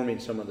transforming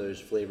some of those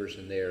flavors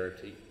in there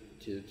to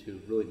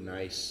really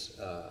nice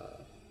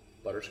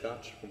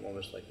butterscotch, from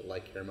almost like a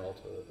light caramel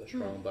to a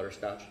strong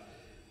butterscotch,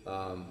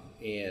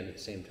 and at the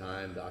same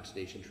time the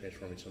oxidation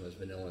transforming some of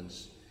those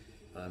vanillins,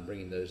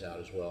 bringing those out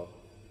as well.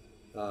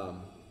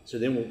 So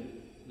then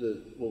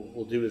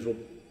we'll do is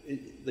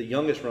the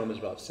youngest rum is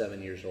about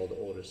 7 years old. The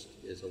oldest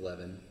is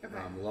 11. Okay.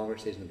 The longer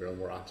it stays in the barrel, the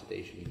more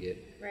oxidation you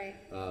get. Right.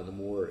 The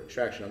more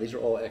extraction. Now these are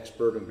all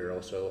ex-bourbon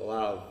barrels, so a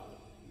lot of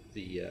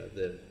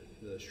the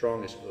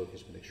strongest oak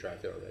has been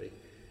extracted already.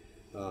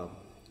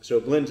 So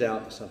it blends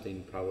out to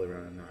something probably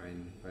around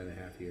a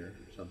 9.5 year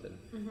or something.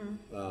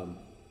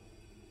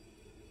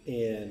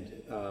 And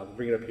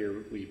bring it up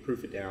here, we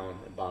proof it down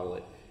and bottle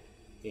it,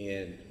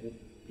 and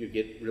you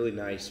get really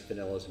nice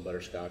vanillas and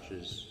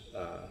butterscotches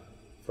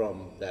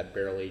from that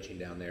barrel aging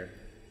down there.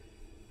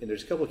 And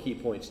there's a couple of key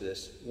points to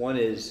this. One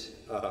is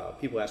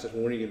people ask us,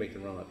 well, when are you going to make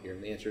the rum up here?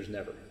 And the answer is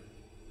never.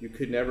 You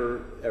could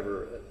never,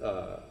 ever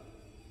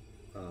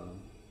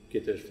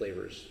get those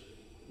flavors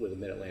with a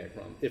Mid-Atlantic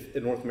rum, if a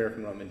North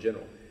American rum in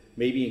general.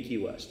 Maybe in Key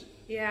West.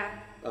 Yeah,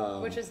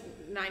 which is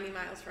 90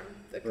 miles from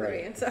the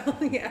Caribbean, Right. so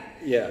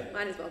Yeah.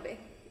 might as well be.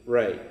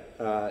 Right.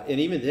 And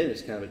even then,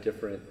 it's kind of a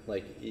different,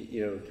 like,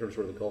 in terms of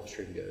where the Gulf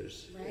Stream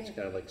goes. Right. It's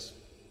kind of like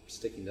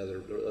sticking the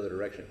other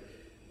direction.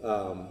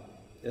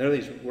 And other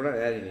things, we're not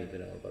adding any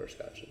vanilla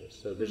butterscotch to this.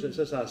 So there's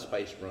it's not a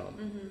spiced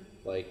rum.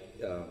 Like,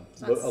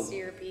 It's not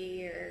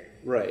syrupy or...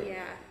 right.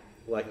 Yeah.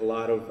 Like a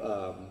lot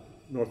of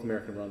North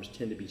American rums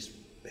tend to be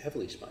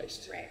heavily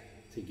spiced. Right.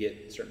 To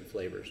get certain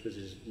flavors, because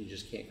you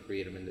just can't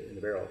create them in the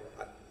barrel.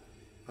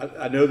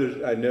 I know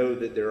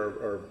that there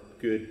are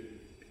good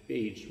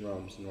aged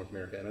rums in North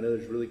America, and I know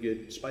there's really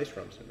good spiced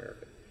rums in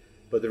America,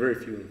 but they're very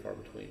few and far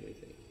between, we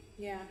think.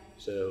 Yeah.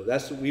 So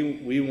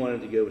we wanted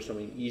to go with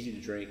something easy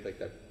to drink,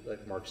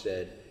 like Mark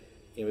said,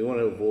 and we want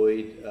to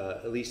avoid,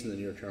 at least in the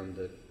near term,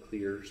 the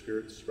clear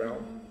spirits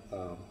route.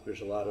 There's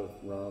a lot of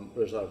rum,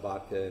 there's a lot of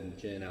vodka and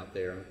gin out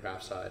there on the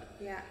craft side.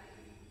 Yeah.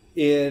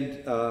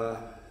 And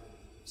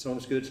some of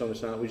it's good, some of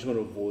it's not. We just want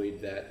to avoid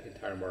that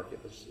entire market.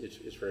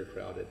 It's very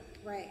crowded.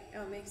 Right.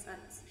 Oh, it makes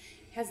sense.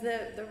 Has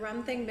the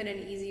rum thing been an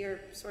easier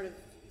sort of,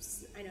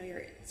 I know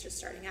it's just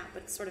starting out,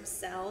 but sort of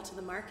sell to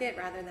the market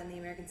rather than the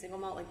American single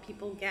malt? Like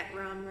people get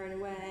rum right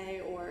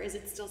away, or is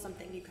it still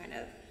something you kind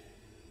of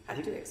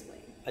have to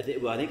explain? I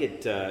think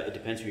it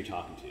depends who you're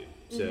talking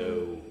to.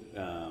 So,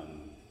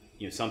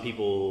 some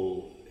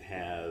people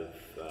have,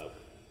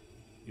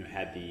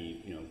 had the,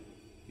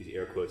 use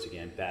air quotes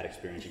again, bad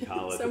experience in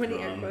college. So with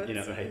many rum, air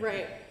quotes.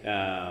 Right.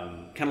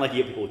 Kind of like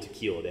you get people with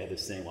tequila. They have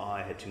this saying, well,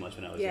 I had too much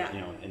when I was,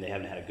 and they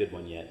haven't had a good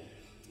one yet.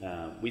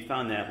 We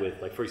found that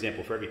with, like, for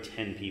example, for every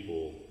 10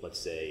 people, let's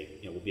say,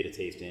 we'll be at a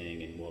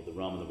tasting and we'll have the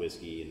rum and the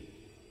whiskey, and,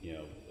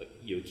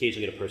 you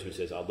occasionally get a person who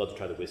says, I'd love to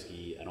try the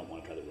whiskey, I don't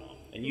want to try the rum.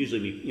 And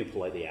usually we,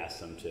 politely ask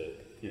them to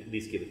at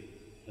least give it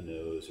a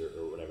nose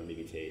or whatever,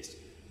 maybe taste.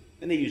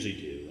 And they usually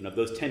do. And of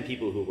those 10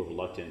 people who were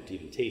reluctant to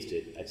even taste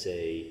it, I'd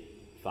say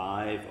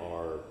 5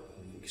 are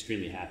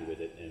extremely happy with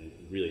it and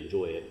really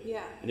enjoy it.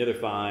 Yeah. And the other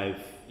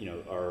 5,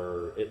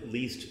 are at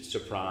least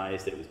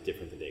surprised that it was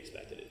different than they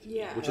expected it to be.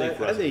 Yeah. Which I think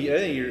for us,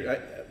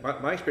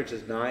 My experience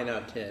is 9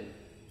 out of 10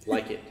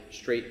 like it,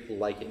 straight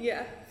like it.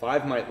 Yeah.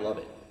 5 might love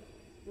it.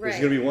 Right.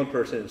 There's gonna be one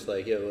person that's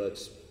like, yo,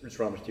 this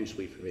ramen's too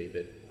sweet for me.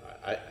 But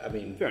I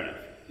mean, Fair enough.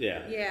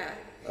 Yeah. Yeah.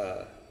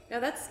 No,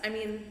 that's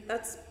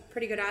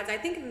pretty good odds. I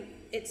think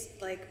it's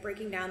like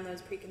breaking down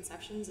those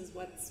preconceptions is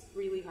what's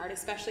really hard,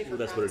 especially for Well,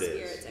 that's craft what it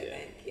is, spirits, I yeah.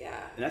 think.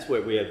 Yeah. And that's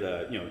where we have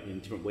the, in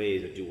different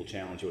ways, a dual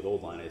challenge here with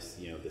Old Line is,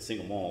 the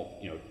single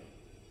malt,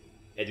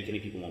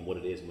 educating people on what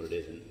it is and what it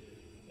isn't.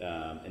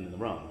 And then the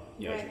rum,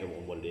 Right. educating people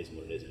on what it is and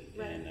what it isn't.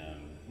 Right. And,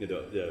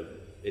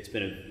 it's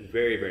been a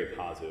very, very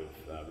positive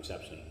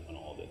reception on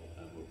all of it.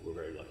 We're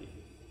very lucky.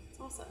 That's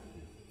awesome.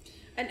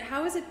 And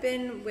how has it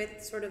been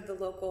with sort of the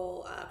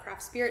local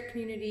craft spirit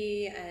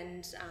community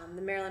and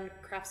the Maryland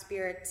craft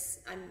spirits?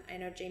 I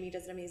know Jamie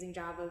does an amazing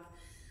job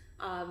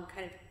of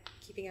kind of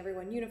keeping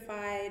everyone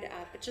unified,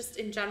 but just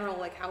in general,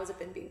 like how has it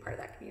been being part of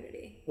that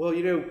community? well,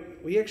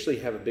 we actually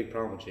have a big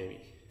problem with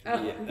Jamie. Oh,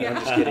 I'm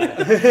just kidding. I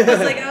was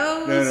like,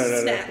 oh,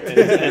 No. snap. And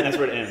that's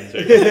where it ends.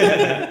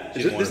 Right?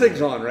 This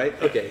thing's on, right?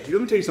 Okay.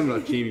 Let me tell you something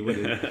about Jamie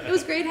Whitten. It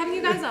was great having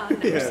you guys on. No,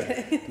 just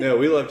kidding. No,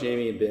 we love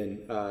Jamie and Ben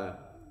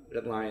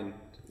at Lion.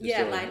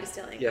 Yeah, Lion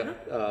Distilling. Yeah,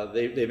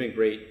 they've been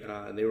great,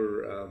 and they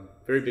were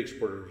very big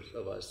supporters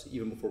of us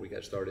even before we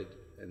got started,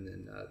 and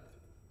then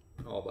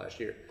all of last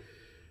year.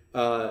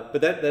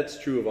 But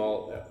that's true of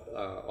all,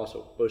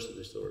 also most of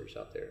the distillers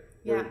out there.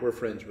 Yeah. We're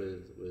friends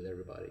with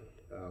everybody.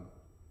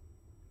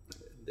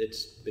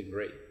 It's been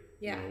great.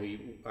 Yeah.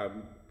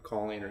 I'm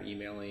calling or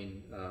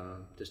emailing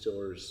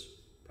distillers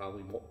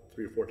probably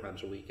 3 or 4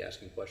 times a week,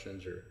 asking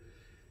questions or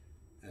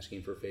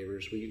asking for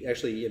favors. We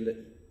actually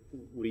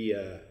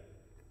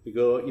we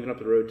go even up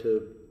the road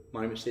to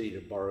Monument City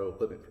to borrow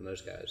equipment from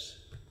those guys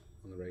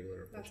on the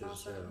regular. That's which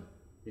awesome.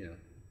 is,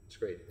 it's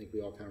great. I think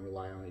we all kind of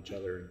rely on each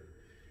other. And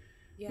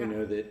Yeah. we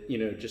know that,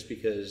 just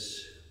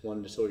because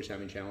one distillery's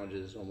having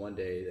challenges on one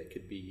day, that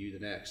could be you the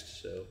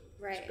next. So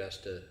Right. it's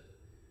best to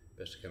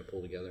kind of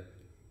pull together.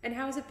 And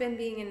how has it been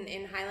being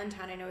in Highland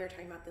Town? I know we were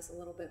talking about this a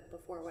little bit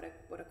before.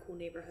 What a cool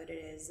neighborhood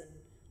it is, and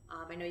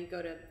I know you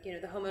go to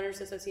the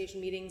homeowners association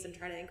meetings and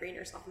try to ingrain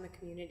yourself in the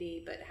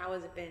community. But how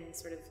has it been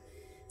sort of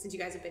since you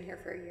guys have been here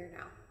for a year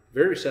now?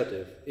 Very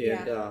receptive and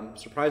Yeah.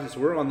 surprising. So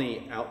we're on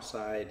the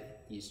outside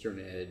eastern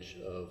edge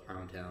of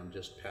Highlandtown,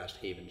 just past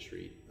Haven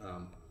Street,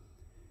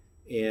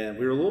 and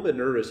we were a little bit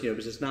nervous,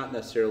 because it's not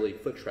necessarily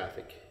foot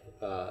traffic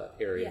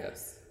area,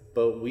 Yes.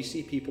 but we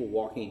see people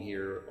walking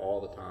here all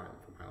the time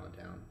from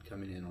Highlandtown,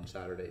 coming in on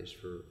Saturdays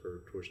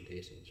for tours and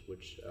tastings,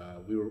 which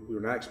we were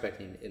not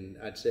expecting. And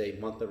I'd say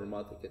month over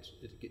month,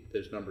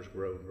 those numbers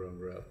grow and grow and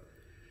grow.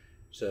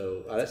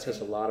 So that says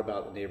a lot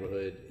about the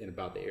neighborhood and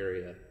about the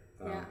area.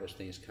 Yeah. Those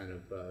things kind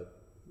of,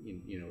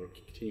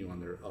 continue on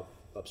their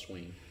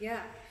upswing.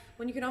 Yeah.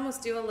 When you can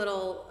almost do a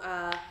little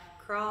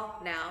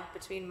crawl now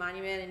between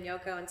Monument and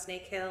Yoko and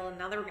Snake Hill, and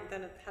now that we're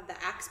going to have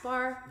the Axe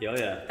Bar, Yeah,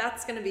 yeah.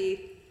 that's going to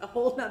be a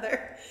whole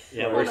nother.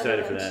 Yeah, whole we're nother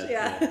excited for lunch.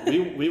 that.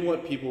 Yeah. We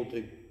want people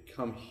to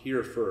come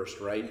here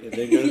first, right? And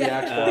then go to the Yeah.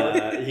 Axe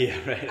Bar. Yeah,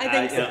 right.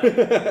 I think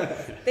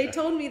so. They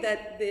told me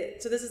that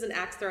so this is an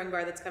axe throwing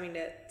bar that's coming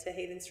to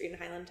Hayden Street in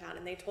Highlandtown,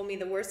 and they told me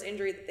the worst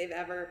injury that they've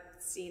ever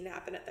seen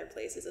happen at their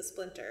place is a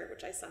splinter,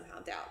 which I somehow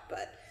doubt.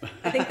 But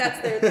I think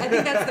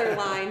that's their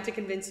line to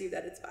convince you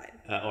that it's fine.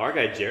 Our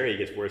guy Jerry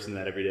gets worse than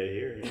that every day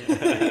here.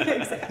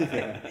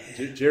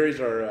 Exactly. Jerry's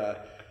our,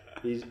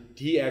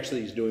 he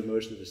actually is doing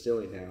most of the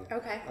distilling now.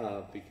 Okay.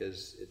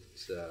 Because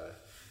it's,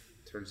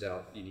 turns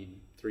out you need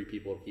 3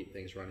 people to keep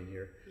things running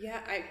here. Yeah,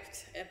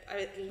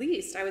 at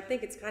least I would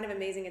think it's kind of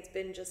amazing. It's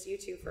been just you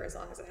two for as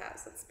long as it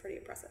has. That's pretty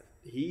impressive.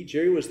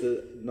 Jerry was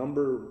the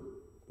number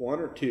 1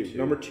 or 2,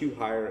 number 2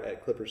 hire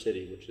at Clipper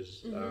City, which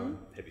is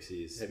Heavy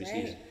Seas. Heavy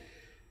Right. Seas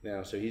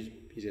now. So he's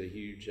got a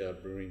huge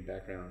brewing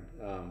background.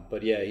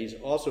 But yeah, he's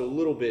also a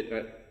little bit.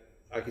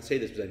 I can say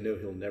this because I know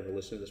he'll never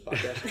listen to this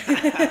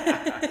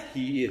podcast.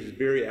 He is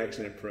very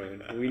accident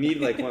prone. We need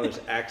like one of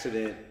those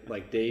accident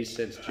days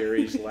since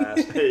Jerry's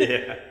last.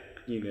 Yeah.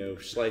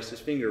 Sliced his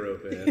finger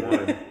open.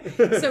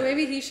 Or, So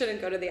maybe he shouldn't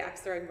go to the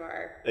axe throwing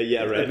bar.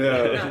 Yeah, right.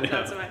 No.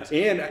 Not so much.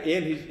 and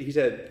he's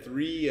had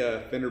 3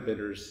 fender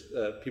benders,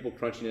 people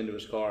crunching into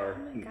his car.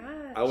 Oh my gosh.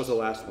 I was the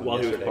last one While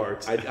he was yesterday.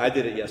 parked. I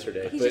did it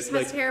yesterday. He but, just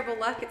has terrible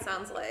luck, it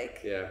sounds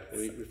like. yeah,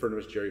 we refer to him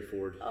as Jerry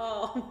Ford.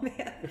 Oh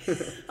man.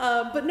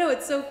 But no,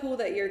 it's so cool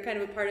that you're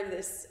kind of a part of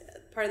this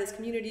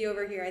community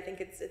over here. I think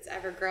it's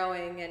ever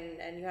growing,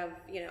 and you have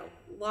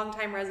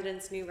longtime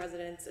residents, new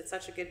residents. It's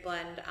such a good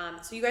blend.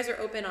 So you guys are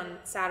open on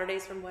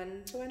Saturdays from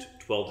when to when?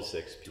 12 to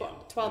 6 p.m.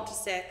 12 to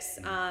 6.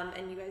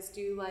 And you guys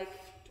do like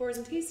tours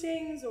and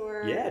tastings,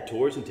 or Yeah,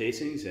 tours and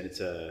tastings, and it's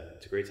a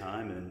great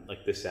time. And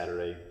like this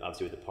Saturday,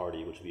 obviously with the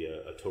party, which will be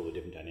a totally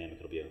different dynamic.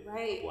 It'll be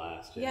a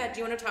blast. Yeah. Do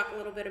you want to talk a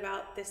little bit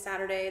about this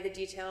Saturday, the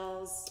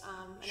details?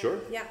 Sure.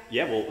 Yeah.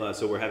 Yeah. Well,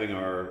 so we're having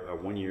our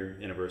 1-year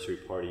anniversary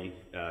party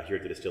here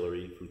at the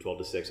distillery from 12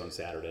 to 6 on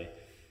Saturday,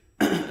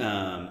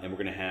 and we're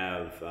going to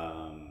have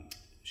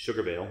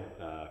Sugar Bale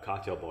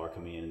cocktail bar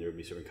coming in, and they'll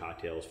be serving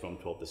cocktails from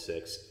 12 to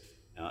 6,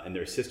 and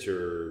their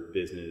sister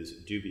business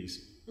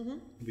Doobies will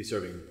be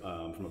serving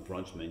from a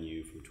brunch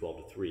menu from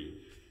 12 to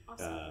 3.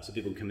 Awesome. So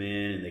people can come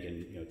in and they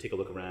can take a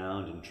look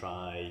around and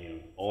try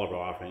all of our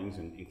offerings,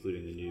 and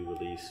including the new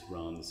release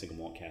rum, the single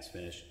malt cast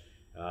finish,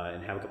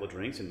 and have a couple of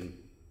drinks and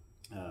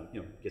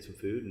get some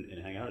food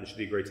and hang out. It should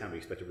be a great time. We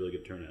expect a really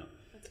good turnout.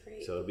 That's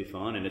great. So it'll be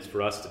fun, and it's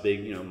for us. It's a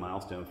big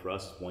milestone for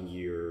us. 1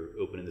 year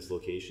opening this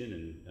location,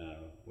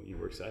 and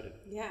we're excited.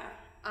 Yeah,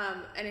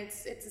 and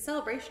it's a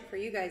celebration for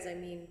you guys. I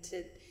mean,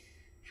 to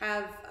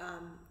have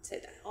to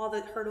all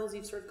the hurdles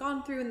you've sort of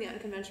gone through in the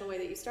unconventional way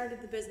that you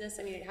started the business.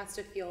 I mean, it has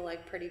to feel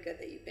like pretty good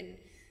that you've been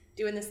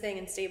doing this thing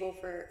and stable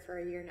for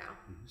a year now.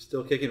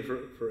 Still kicking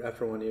for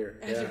after 1 year.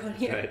 After 1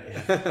 year.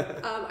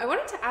 Right. I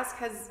wanted to ask,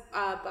 has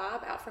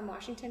Bob out from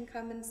Washington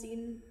come and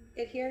seen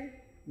it here?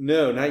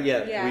 No, not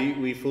yet. Yeah.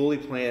 We fully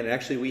plan.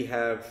 Actually, we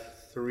have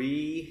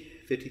 3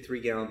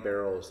 53-gallon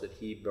barrels that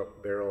he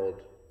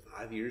barreled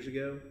 5 years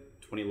ago.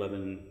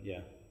 2011, yeah.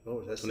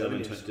 Oh, that's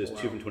 2011. There's 2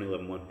 from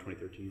 2011, 1 from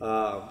 2013.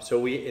 So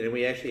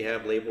we actually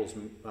have labels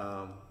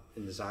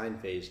in design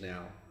phase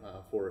now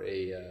for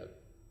a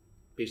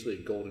basically a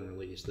golden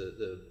release.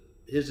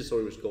 His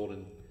distillery was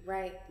Golden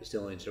Right.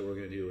 Distilling, so we're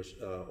going to do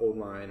Old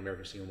Line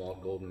American Single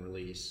Malt Golden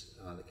Release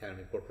that kind of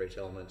incorporates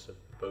elements of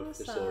both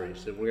Awesome.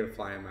 distilleries. So we're going to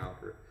fly him out.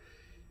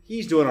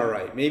 He's doing all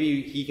right.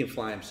 Maybe he can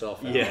fly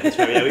himself out. Yeah, that's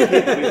right. Yeah, we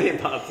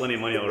paid Bob plenty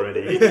of money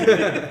already.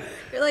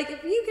 You're like,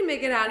 if you can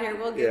make it out here,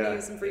 we'll give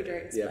you some free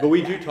drinks. Yeah, but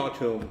we do talk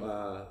to him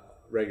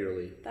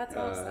regularly. That's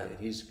awesome.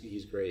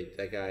 He's great.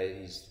 That guy,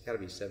 he's got to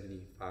be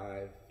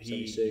 75,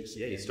 76.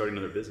 Yeah, he's starting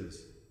another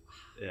business.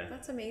 Yeah.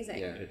 That's amazing.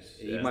 Yeah,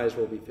 he might as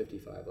well be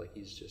 55. Like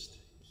he's just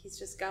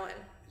going.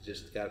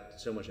 got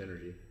so much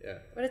energy. Yeah.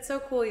 But it's so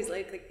cool. He's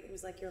like he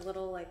was like your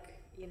little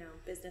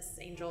business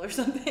angel or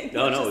something.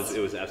 No, it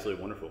was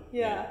absolutely wonderful.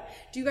 Yeah.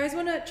 Do you guys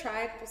want to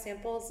try a couple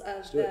samples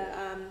of the?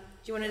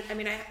 Do you want to? I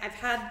mean, I've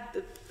had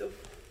the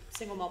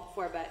single malt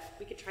before, but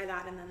we could try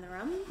that and then the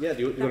rum. Yeah.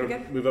 Do you That'd want be to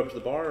good? move up to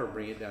the bar or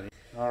bring it down here?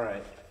 All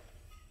right.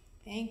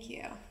 Thank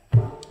you.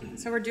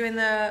 So we're doing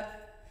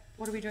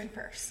what are we doing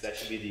first? That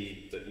should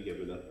be you go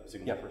with the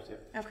single malt first,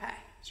 yeah. Okay.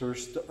 So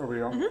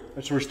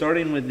we're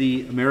starting with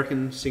the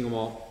American Single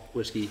Malt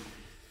whiskey.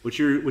 What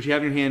you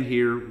have in your hand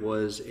here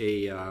was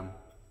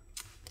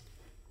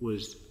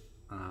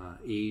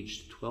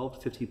aged 12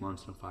 to 15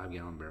 months in a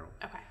 5-gallon barrel.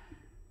 Okay.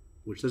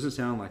 Which doesn't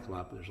sound like a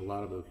lot, but there's a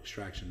lot of oak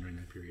extraction during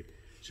that period.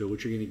 So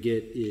what you're going to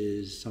get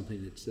is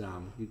something that's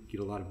you get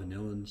a lot of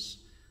vanillins,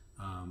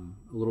 a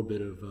little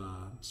bit of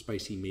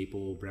spicy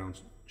maple, brown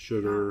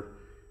sugar,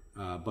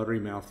 buttery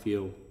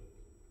mouthfeel.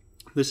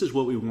 This is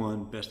what we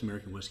won Best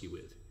American Whiskey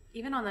with.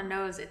 Even on the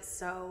nose, it's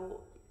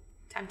so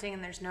tempting,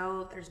 and there's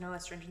no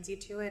astringency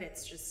to it.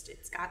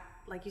 It's got,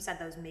 like you said,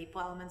 those maple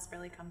elements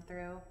really come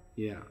through.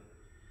 Yeah.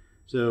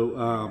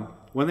 So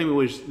one thing we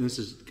always, and this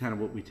is kind of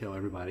what we tell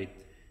everybody.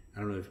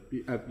 I don't know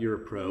if you're a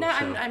pro. No,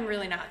 so. I'm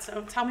really not.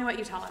 So tell me what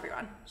you tell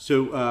everyone.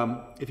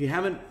 So if you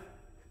haven't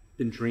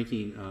been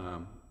drinking,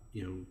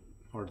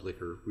 hard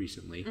liquor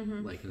recently,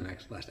 like in the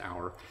last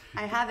hour.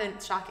 I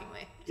haven't,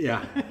 shockingly.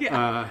 Yeah.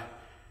 Yeah.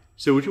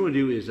 So what you want to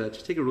do is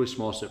just take a really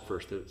small sip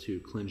first to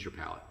cleanse your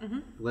palate.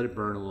 Let it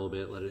burn a little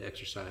bit. Let it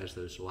exercise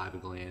those saliva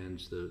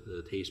glands,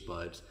 the taste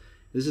buds.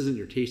 This isn't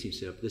your tasting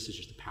sip. This is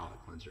just a palate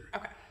cleanser.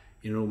 Okay.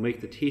 And it'll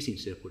make the tasting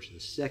sip, which is the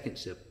second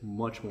sip,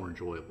 much more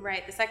enjoyable.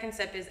 Right. The second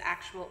sip is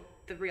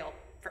the real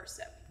first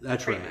sip.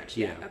 That's pretty right. Much.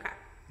 Yeah. Okay.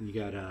 You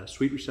got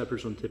sweet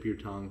receptors on the tip of your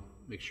tongue.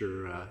 Make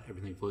sure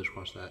everything flows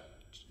across that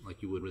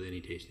like you would with any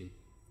tasting.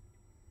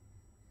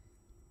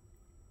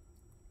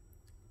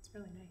 It's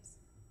really nice.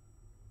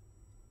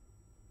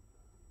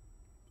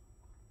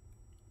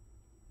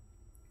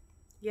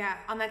 Yeah,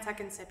 on that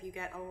second sip, you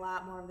get a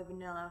lot more of the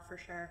vanilla for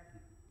sure.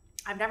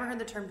 I've never heard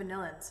the term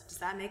vanillins. Does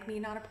that make me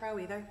not a pro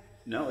either?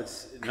 No,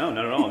 not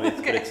at all. I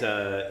mean, but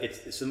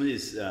it's some of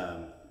these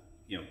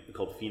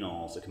called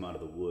phenols that come out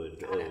of the wood,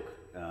 the oak.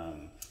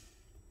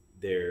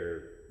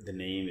 The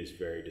name is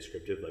very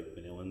descriptive, like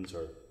vanillins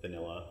or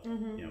vanilla.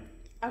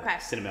 Okay.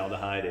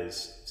 Cinnamaldehyde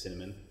is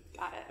cinnamon.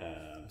 Got it.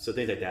 So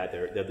things like that.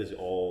 There's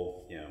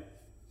all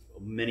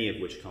many of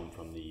which come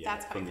from the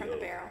That's coming from the oak.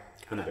 barrel.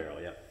 From the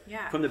barrel, yeah.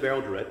 Yeah. From the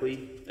barrel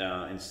directly,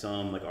 and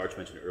some, like Arch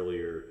mentioned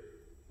earlier,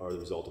 are the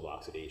result of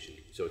oxidation.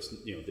 So it's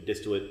the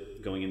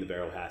distillate going in the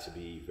barrel has to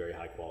be very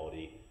high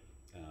quality,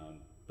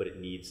 but it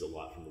needs a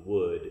lot from the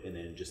wood, and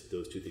then just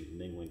those two things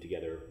mingling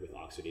together with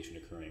oxidation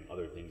occurring,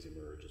 other things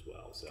emerge as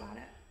well. So Got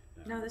it.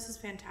 No, this is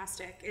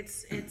fantastic.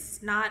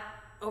 It's not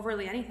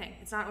overly anything.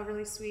 It's not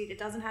overly sweet. It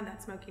doesn't have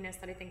that smokiness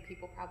that I think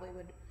people probably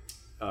would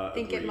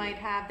think agreed. it might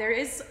have. There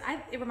is.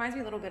 It reminds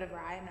me a little bit of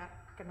rye. I'm not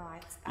gonna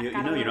lie.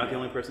 You're not the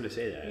only person to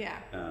say that. Yeah.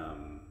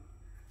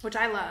 Which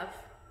I love.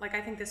 Like,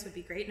 I think this would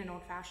be great in an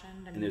old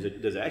fashioned. And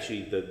there's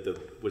actually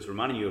what's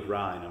reminding you of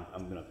rye, and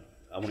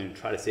I won't even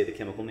try to say the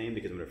chemical name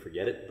because I'm gonna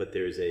forget it. But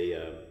there's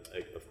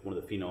one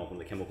of the phenols, one of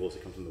the chemicals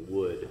that comes from the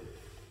wood,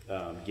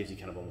 gives you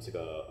kind of almost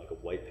like a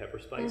white pepper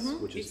spice,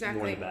 which is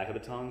more in the back of the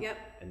tongue. Yep.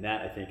 And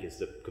that I think is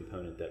the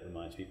component that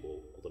reminds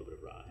people a little bit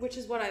of rye. Which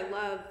is what I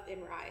love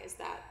in rye, is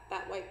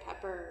that white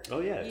pepper.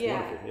 Oh yeah, it's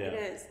wonderful. Yeah.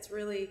 It is. It's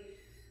really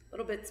a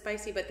little bit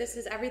spicy, but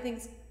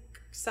everything's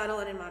subtle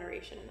and in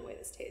moderation in the way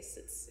this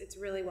tastes. It's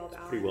really well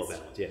balanced. Pretty well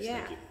balanced. Yes,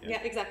 Yeah. thank you.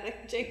 Yeah, exactly.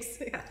 Jake's.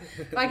 Yeah.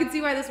 But I can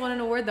see why this won an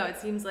award, though. It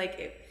seems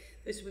like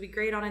this would be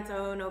great on its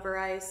own, over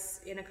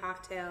ice, in a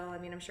cocktail. I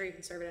mean, I'm sure you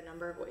can serve it a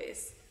number of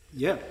ways.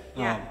 Yeah.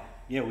 Yeah.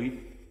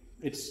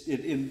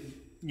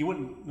 You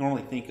wouldn't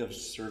normally think of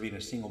serving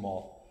a single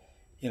malt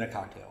in a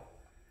cocktail.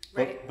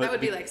 Right. That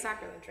would be like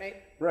sacrilege, right?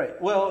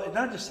 Right. Well,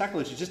 not just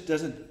sacrilege. It just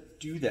doesn't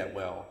do that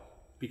well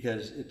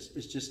because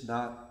it's just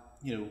not,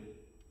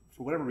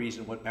 for whatever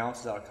reason, what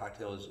balances out a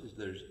cocktail is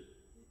there's,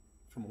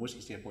 from a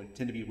whiskey standpoint,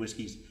 tend to be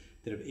whiskeys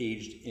that have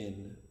aged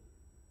in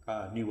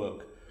new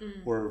oak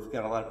or have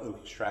got a lot of oak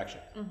extraction.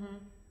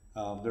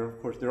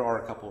 There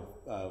are a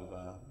couple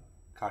of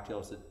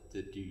cocktails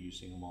that do use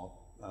single malt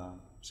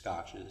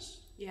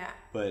scotches. Yeah.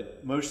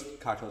 But most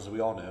cocktails that we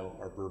all know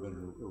are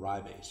bourbon or rye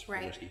based for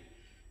Right. whiskey.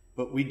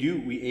 But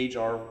we age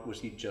our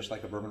whiskey just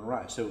like a bourbon or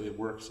rye. So it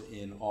works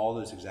in all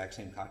those exact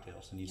same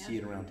cocktails. And you see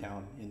it around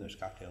town in those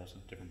cocktails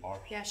in different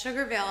bars. Yeah,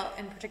 Sugarvale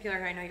in particular,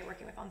 who I know you're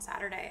working with on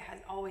Saturday, has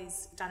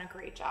always done a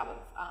great job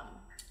of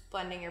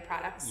blending your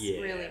products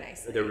really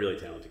nicely. They're really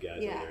talented guys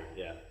Yeah. over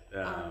there.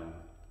 Yeah.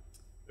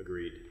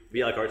 Agreed. But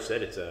yeah, like Arch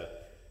said,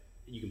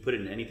 you can put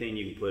it in anything.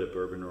 You can put a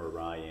bourbon or a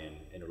rye in,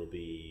 and it'll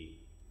be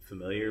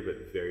familiar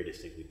but very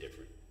distinctly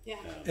different. Yeah.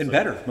 And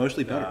better,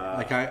 mostly better.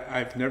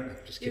 I've never,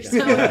 just You're kidding.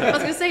 so, I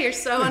was gonna say you're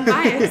so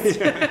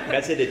unbiased.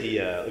 I'd say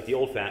that the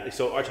old fashioned.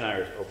 So Arch and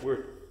I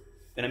we're,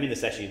 and I mean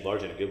this actually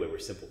largely in a good way. We're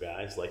simple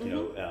guys, like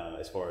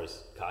as far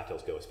as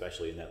cocktails go,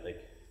 especially in that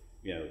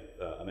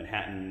a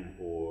Manhattan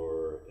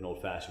or an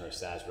old fashioned or a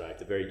Sazerac.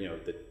 The very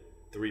the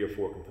 3 or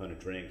 4 component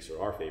drinks are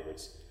our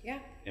favorites. Yeah.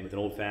 And with an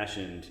old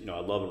fashioned, I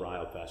love a rye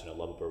old fashioned. I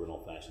love a bourbon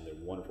old fashioned. They're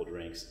wonderful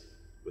drinks.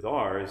 With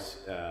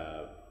ours,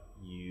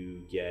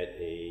 you get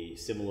a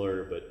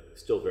similar but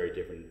still very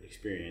different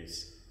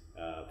experience.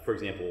 For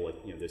example,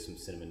 there's some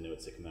cinnamon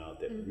notes that come out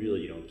that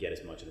really you don't get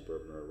as much in a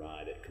bourbon or a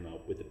rye that come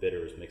out with the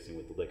bitters mixing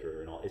with the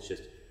liquor and all.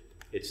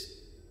 It's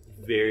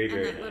very,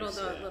 very And that nice.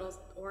 little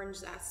orange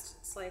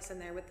zest slice in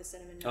there with the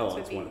cinnamon notes Oh, would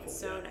it's be wonderful,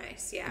 so yeah.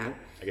 nice. Yeah.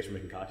 I guess we're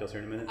making cocktails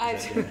here in a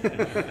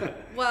minute.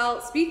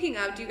 Well, speaking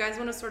of, do you guys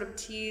want to sort of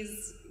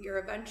tease your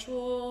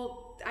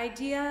eventual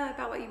idea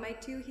about what you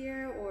might do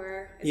here,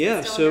 or is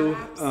it still in the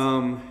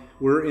wraps?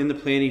 We're in the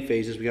planning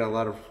phases. We got a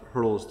lot of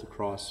hurdles to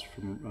cross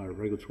from a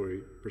regulatory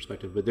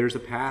perspective, but there's a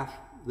path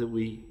that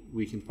we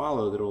can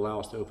follow that will allow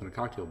us to open a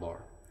cocktail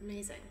bar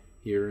Amazing.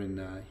 here in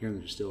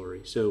the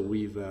distillery. So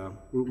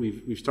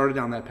we've started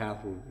down that path.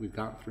 We've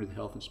gotten through the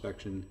health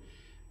inspection.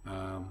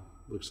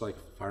 Looks like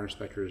fire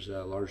inspector is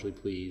largely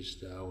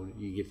pleased. When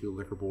you get through the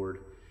liquor board.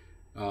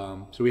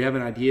 So we have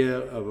an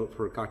idea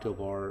for a cocktail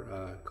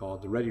bar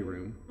called the Ready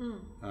Room,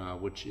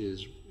 which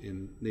is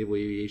in naval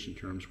aviation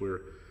terms where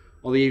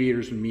all the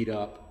aviators would meet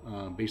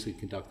up, basically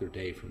conduct their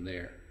day from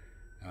there,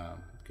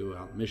 go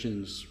out on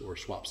missions or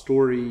swap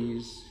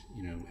stories.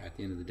 At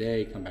the end of the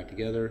day, come back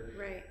together.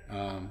 Right.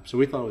 So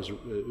we thought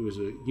it was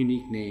a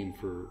unique name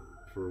for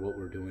what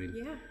we're doing.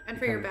 Yeah, and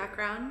for your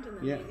background and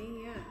the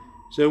Navy, yeah.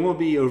 So it won't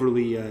be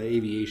overly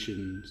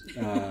aviation. It's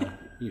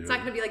not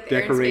going to be like the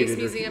Air and Space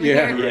Museum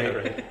yeah, in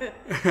here.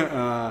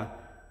 Right.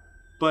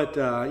 But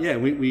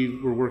we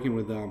were working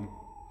with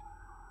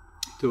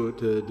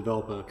to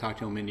develop a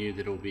cocktail menu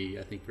that'll be,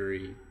 I think,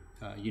 very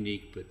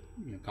unique, but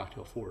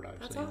cocktail forward.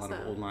 Obviously, That's a lot of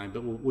awesome. old line,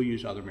 but we'll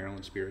use other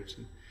Maryland spirits.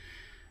 And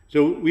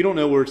so we don't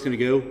know where it's going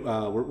to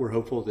go. We're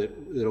hopeful that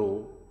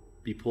it'll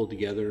be pulled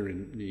together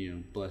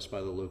and blessed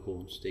by the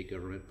local state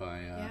government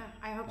by. Yeah,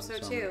 I hope by so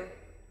the summer. too.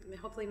 I mean,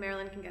 hopefully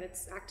Maryland can get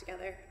its act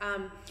together.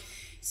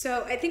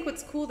 So I think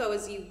what's cool though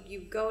is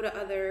you go to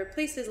other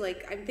places.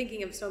 Like I'm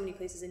thinking of so many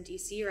places in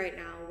DC right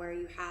now where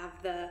you have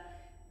the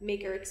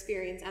maker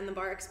experience and the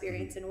bar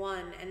experience in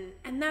one,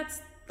 and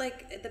that's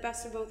like the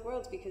best of both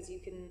worlds because you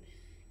can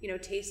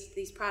taste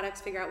these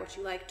products, figure out what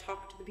you like,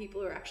 talk to the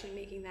people who are actually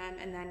making them,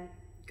 and then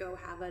go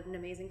have an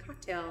amazing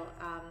cocktail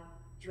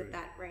with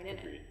that right in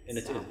Agreed.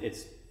 it. And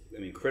it's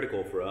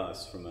critical for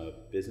us from a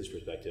business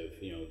perspective.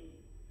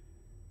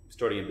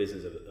 Starting a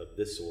business of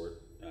this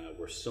sort,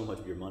 where so much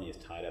of your money is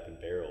tied up in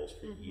barrels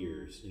for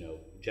years,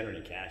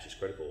 generating cash is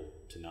critical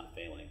to not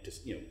failing.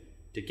 Just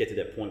to get to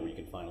that point where you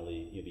can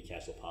finally be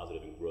cash flow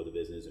positive and grow the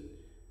business and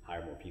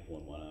hire more people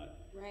and whatnot.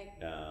 Right.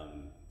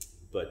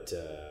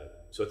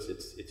 So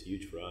it's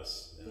huge for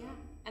us. Yeah,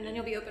 and then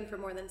you'll be open for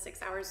more than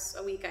 6 hours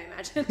a week, I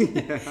imagine.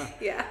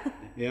 Yeah.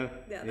 Yeah,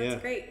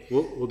 that's great.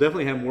 We'll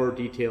definitely have more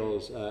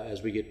details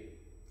as we get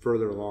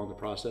further along the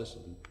process,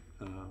 and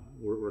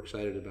we're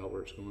excited about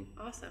where it's going.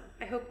 Awesome.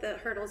 I hope the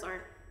hurdles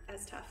aren't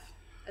as tough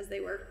as they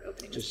were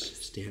opening this Just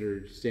place.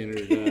 standard,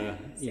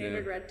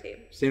 Standard red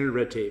tape. standard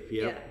red tape.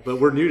 Yeah. Yeah. But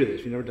we're new to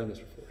this. We've never done this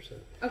before. So.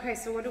 Okay,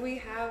 so what do we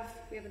have?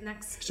 We have the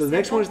next. So the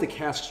next sample? one is the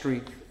cask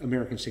strength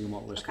American single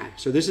malt whiskey. Okay.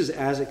 So this is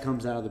as it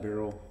comes out of the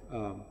barrel,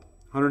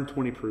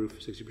 120 proof,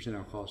 60%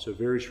 alcohol. So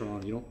very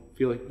strong. You don't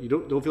feel like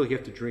you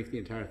have to drink the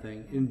entire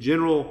thing. In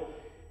general,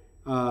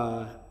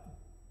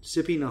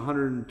 sipping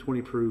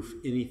 120 proof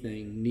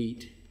anything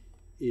neat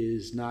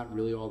is not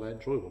really all that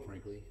enjoyable,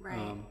 frankly.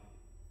 Right.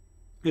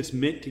 It's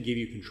meant to give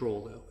you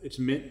control, though. It's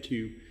meant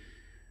to,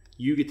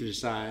 you get to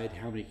decide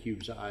how many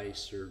cubes of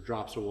ice or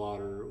drops of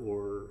water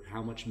or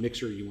how much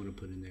mixer you want to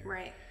put in there.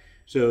 Right.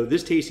 So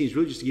this tasting is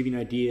really just to give you an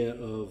idea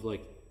of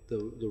like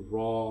the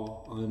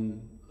raw,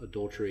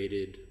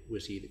 unadulterated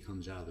whiskey that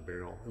comes out of the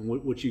barrel, and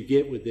what you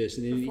get with this.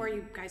 And then Before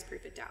you guys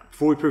proof it down.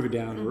 before we proof it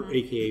down, or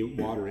AKA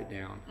water it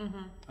down.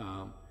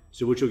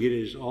 So what you'll get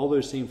is all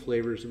those same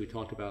flavors that we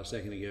talked about a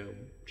second ago,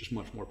 just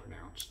much more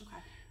pronounced.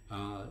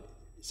 Okay.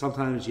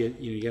 Sometimes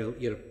you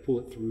gotta pull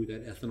it through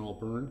that ethanol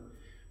burn,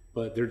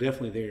 but they're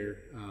definitely there.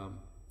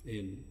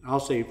 And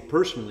I'll say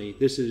personally,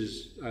 this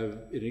is, and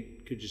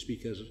it could just be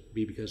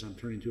because I'm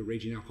turning into a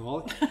raging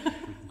alcoholic.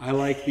 I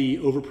like the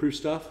overproof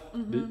stuff.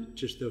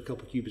 Just throw a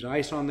couple cubes of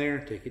ice on there,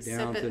 take it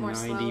down Sip it to more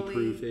 90 slowly.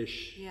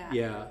 proof-ish.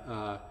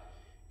 Yeah.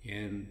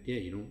 And yeah,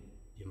 you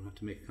don't have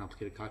to make a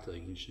complicated cocktail.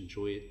 You can just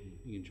enjoy it.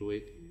 You enjoy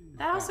it.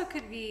 That also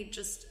could be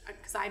just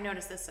because I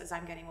notice this as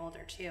I'm getting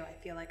older too. I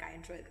feel like I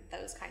enjoy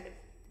those kind of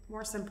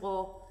more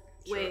simple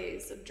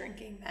ways of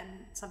drinking than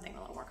something a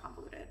little more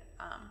convoluted.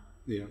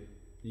 Yeah.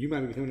 You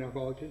might be becoming an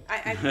alcoholic too.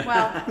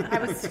 I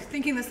was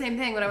thinking the same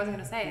thing, but I wasn't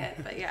going to say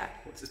it. But yeah,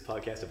 What's this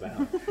podcast about?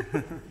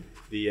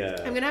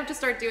 I'm gonna have to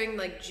start doing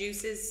like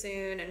juices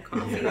soon and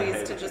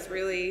coffees to just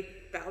really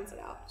balance it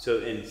out. So,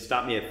 and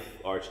stop me if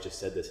Arch just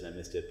said this and I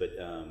missed it, but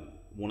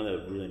one of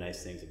the really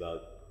nice things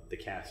about the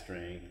cask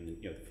strength and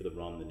for the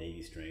rum, the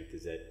Navy strength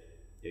is that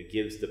it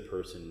gives the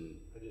person.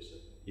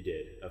 You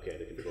did? Okay,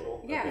 the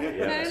control. yeah, Okay,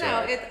 no.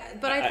 sorry.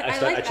 But I like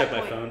I that checked my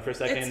point. phone for a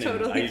second, It's and I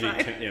totally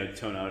usually fine.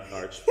 tone out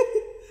Arch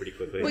pretty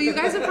quickly. Well, you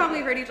guys have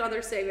probably heard each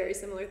other say very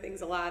similar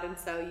things a lot, and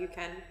so you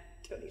can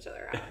tone each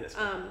other That's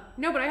out. right.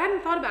 No, but I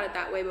hadn't thought about it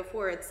that way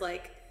before. It's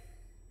like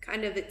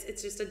kind of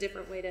it's just a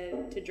different way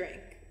to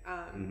drink.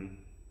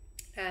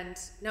 And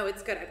no,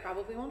 it's good. I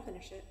probably won't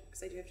finish it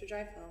because I do have to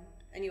drive home.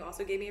 And you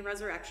also gave me a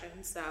resurrection,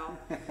 so.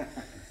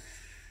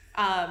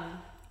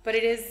 But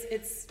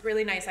it's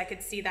really nice. I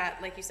could see that,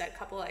 like you said, a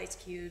couple of ice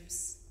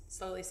cubes,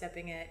 slowly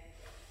sipping it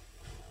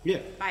Yeah.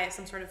 by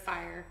some sort of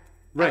fire.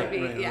 Right. That would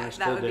be, right, on yeah, a that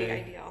still would be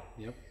day. ideal.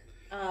 Yep.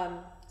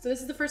 So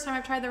this is the first time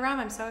I've tried the rum.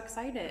 I'm so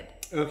excited.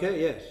 Okay,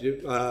 yes.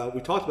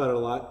 We talked about it a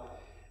lot.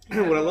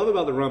 What I love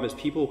about the rum is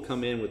people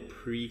come in with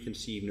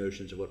preconceived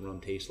notions of what rum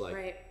tastes like,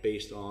 Right.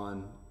 based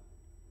on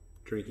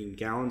drinking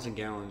gallons and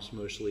gallons,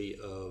 mostly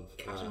of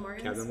Captain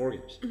Morgan's. Captain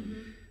Morgan's,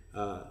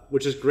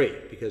 which is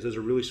great because those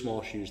are really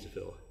small shoes to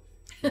fill.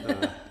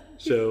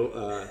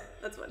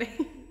 That's funny.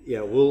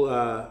 Yeah,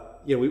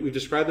 we've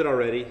described it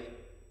already.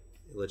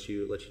 Let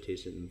you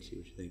taste it and see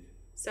what you think.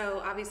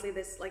 So obviously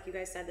this, like you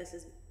guys said, this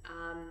is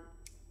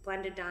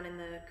blended down in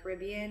the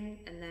Caribbean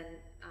and then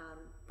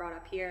brought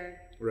up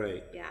here.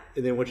 Right. Yeah.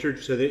 And then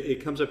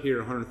it comes up here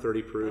at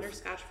 130 proof.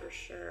 Butterscotch for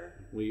sure.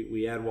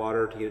 We add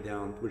water to get it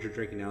down. What you're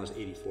drinking now is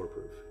 84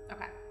 proof.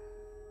 Okay.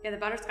 Yeah, the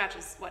butterscotch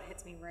is what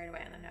hits me right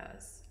away on the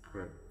nose.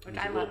 Right. Which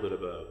There's I a love. little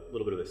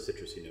bit of a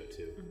citrusy note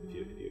too.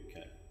 If you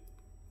kind of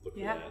look for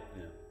Yeah. that.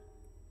 Yeah.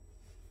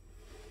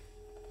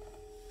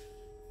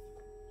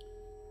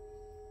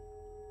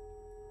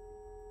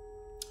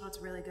 Oh, it's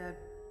really good.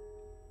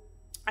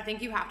 I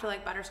think you have to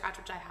like butterscotch,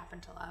 which I happen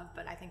to love,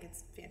 but I think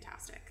it's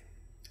fantastic.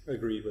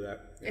 Agreed with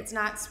that. Yeah. It's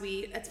not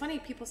sweet. It's funny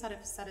people said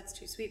it's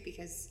too sweet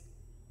because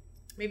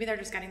maybe they're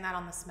just getting that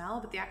on the smell,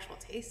 but the actual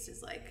taste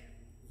is like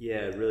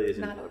Yeah, it really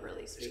isn't. not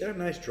overly It's sweet. got a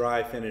nice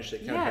dry finish that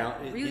kind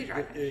Yeah, of really dry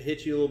it finish.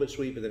 hits you a little bit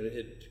sweet, but then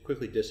it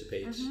quickly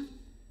dissipates.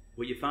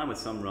 What you find with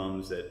some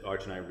rums that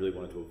Arch and I really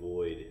wanted to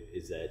avoid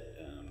is that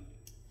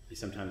you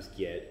sometimes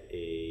get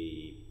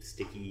a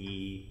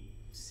sticky,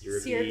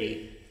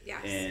 syrupy,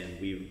 Yes.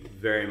 and we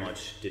very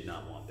much did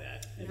not want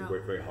that, and No. we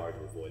worked very hard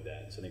to avoid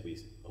that. So I think we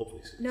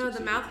hopefully No, the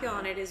succeeded. mouthfeel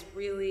on it is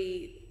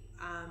really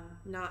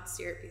not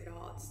syrupy at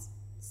all. It's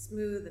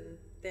smooth and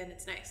thin.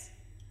 It's nice.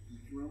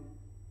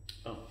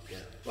 Oh yeah.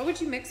 What would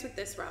you mix with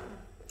this rum?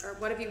 Or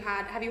what have you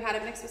had? Have you had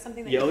it mixed with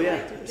something that Yeah, you oh liked in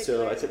yeah.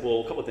 particular? So I'd say,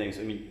 well, a couple of things.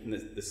 I mean,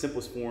 in the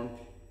simplest form,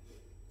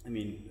 I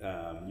mean,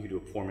 you could do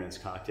a poor man's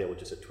cocktail with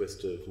just a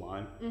twist of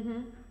lime,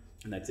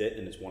 and that's it,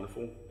 and it's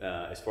wonderful.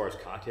 As far as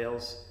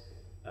cocktails,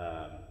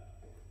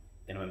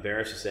 and I'm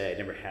embarrassed to say I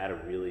never had a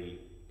really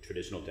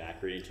traditional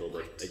daiquiri until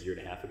like a year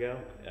and a half ago.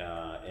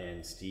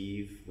 And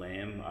Steve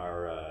Lamb,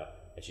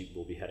 actually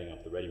will be heading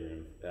up the Ready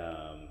Room,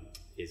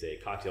 is a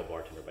cocktail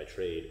bartender by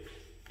trade,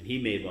 and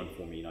he made one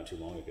for me not too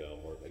long ago,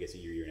 or I guess a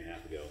year and a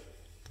half ago.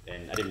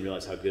 And I didn't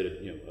realize how good,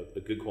 a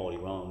good quality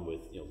rum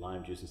with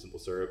lime juice and simple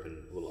syrup and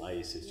a little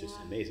ice is just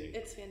amazing.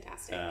 It's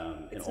fantastic.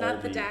 And It's all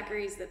not the the-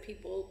 daiquiris that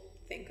people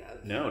think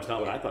of. No, it's not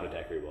what I thought a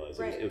daiquiri was.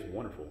 Right. It was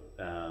wonderful.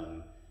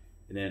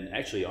 And then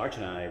actually, Arch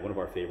and I, one of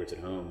our favorites at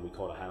home, we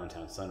call it a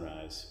Highlandtown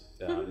Sunrise.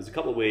 There's a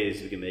couple of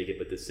ways we can make it,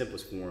 but the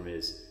simplest form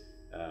is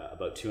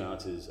about 2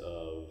 ounces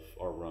of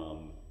our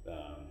rum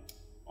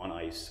on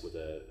ice with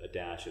a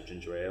dash of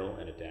ginger ale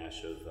and a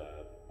dash of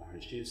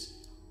orange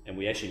juice. And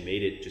we actually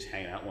made it just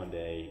hanging out one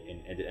day,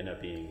 and it ended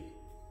up being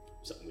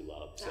something we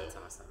love. That's so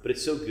awesome. But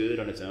it's so good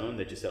on its own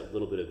that just that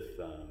little bit of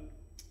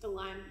The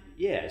lime.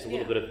 yeah, it's a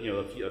little Yeah. bit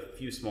of a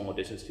few small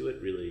additions to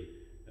it really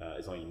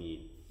is all you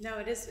need. No,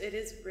 it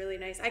is really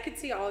nice. I could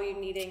see all you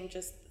needing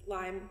just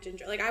lime,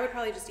 ginger. Like I would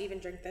probably just even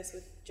drink this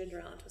with ginger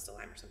ale and twist of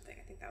lime or something.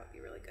 I think that would be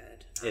really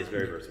good. It's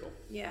very versatile.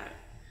 Yeah.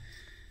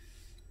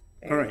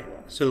 All right.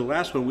 So the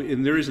last one,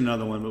 and there is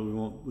another one, but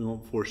we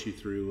won't force you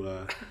through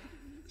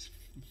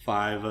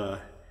five.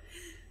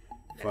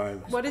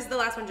 What is the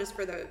last one, just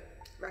for the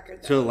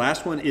record? So the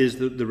last one is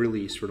the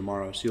release for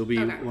tomorrow. So you'll be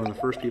one of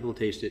the first people to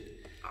taste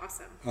it.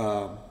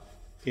 Awesome.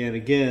 And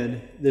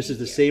again, this is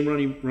the same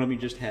rum you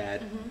just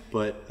had,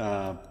 but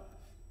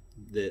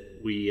that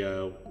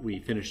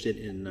we finished it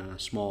in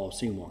small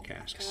single malt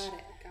casks.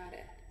 Got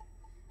it.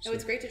 No,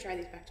 it's great to try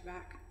these back to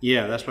back.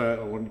 Yeah, that's why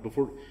I wanted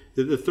before.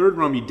 The third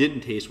rum you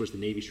didn't taste was the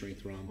Navy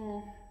Strength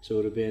rum. So it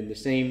would have been the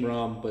same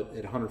rum, but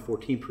at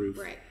 114 proof.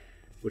 Right.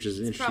 Which is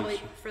an It's interesting.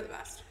 probably for the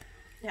best.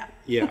 Yeah.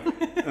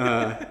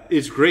 Yeah.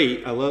 It's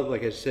great. I love,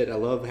 like I said, I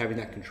love having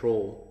that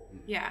control.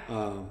 Yeah.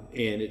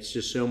 And it's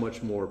just so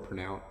much more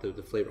pronounced.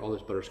 The flavor, all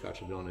this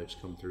butterscotch and donuts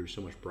come through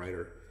so much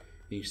brighter.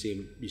 And you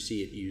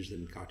see it used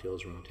in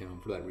cocktails around town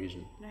for that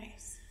reason.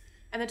 Nice.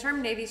 And the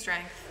term Navy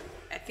Strength,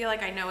 I feel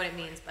like I know what it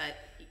means, but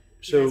you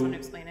So guys want to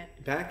explain it?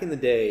 back in the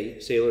day,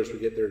 sailors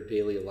would get their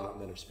daily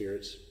allotment of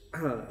spirits,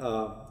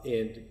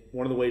 and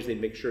one of the ways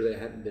they'd make sure they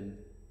hadn't been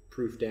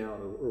proofed down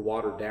or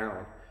watered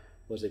down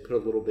was they put a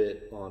little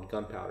bit on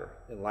gunpowder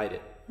and light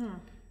it.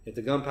 If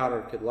the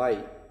gunpowder could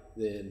light,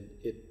 then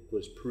it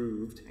was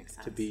proved Makes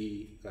to sense.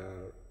 be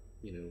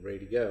ready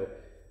to go,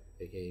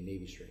 aka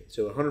Navy Strength.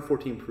 So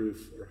 114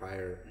 proof or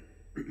higher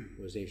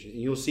was Navy Strength.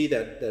 And you'll see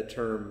that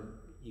term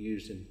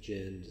used in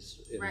gins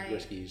and Right.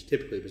 whiskeys.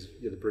 Typically, it was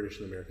the British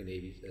and the American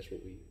Navy. That's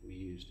what we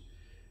used.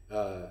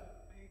 Very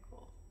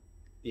cool.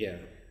 Yeah.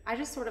 I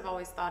just sort of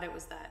always thought it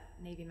was that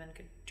Navy men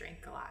could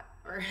drink a lot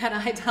or had a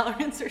high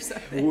tolerance or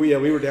something. Oh yeah,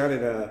 we were down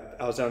in.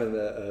 I was down in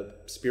the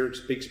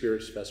big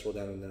spirits festival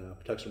down in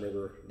Patuxent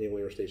River Naval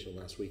Air Station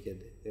last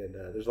weekend, and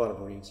there's a lot of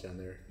Marines down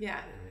there.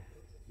 Yeah.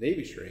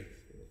 Navy Strength.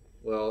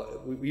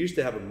 Well, we used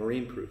to have a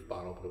marine proof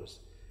bottle, but it was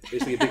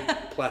basically a big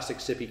plastic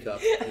sippy cup.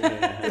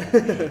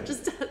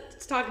 Just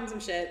talking some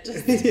shit,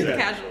 just Yeah.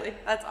 casually.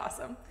 That's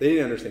awesome. They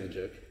didn't understand the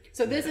joke.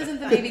 So this isn't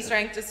the Navy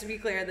Strength, just to be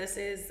clear. This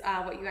is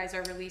what you guys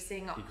are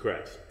releasing on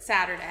Correct.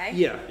 Saturday.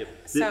 Yeah. Yep.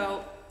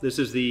 So This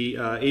is the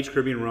Age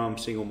Caribbean Rum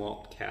single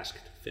malt cask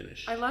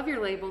finish. I love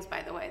your labels,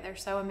 by the way. They're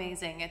so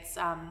amazing. It's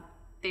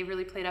they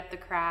really played up the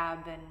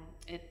crab,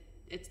 and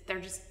they're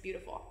just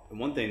beautiful. And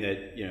one thing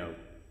that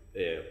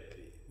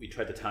we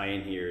tried to tie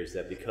in here is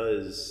that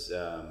because,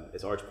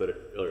 as Arch put it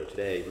earlier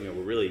today, we're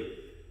really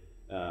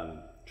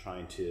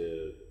trying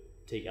to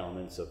take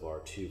elements of our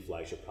two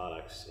flagship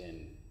products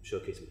and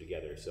showcase them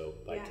together. So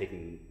by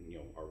taking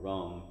our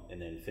rum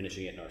and then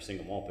finishing it in our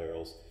single malt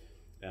barrels,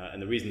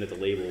 and the reason that the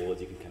label,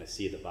 as you can kind of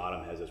see at the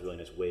bottom, has those really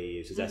nice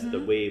waves is that's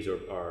the waves are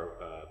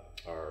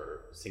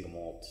our single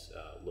malt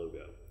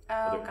logo.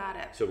 Oh, got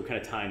it. So we're kind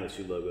of tying those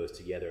two logos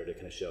together to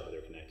kind of show how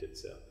they're connected.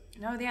 So.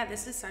 No, yeah,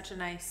 this is such a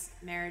nice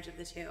marriage of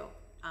the two.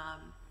 I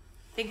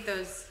think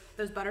those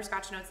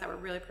butterscotch notes that were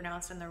really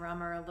pronounced in the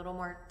rum are a little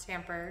more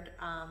tempered,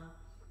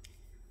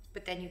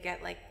 but then you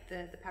get like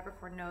the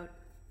peppercorn note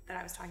that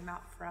I was talking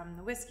about from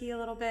the whiskey a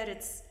little bit.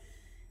 It's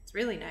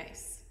really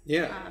nice.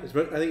 Yeah, I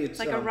think it's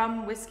like a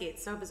rum whiskey.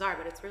 It's so bizarre,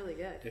 but it's really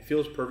good. It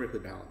feels perfectly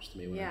balanced to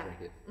me when I Yeah.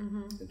 drink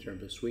it, in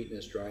terms of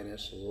sweetness,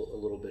 dryness, a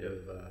little bit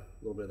of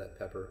that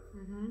pepper.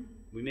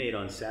 We made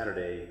on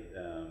Saturday.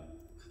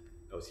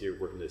 I was here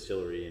working the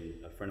distillery,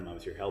 and a friend of mine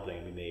was here helping.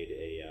 And we made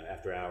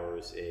after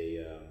hours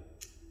a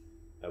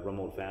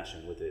rum old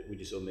fashioned with it. We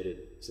just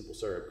omitted simple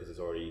syrup because there's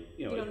already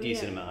a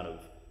decent amount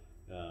of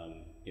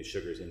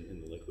sugars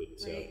in the liquid.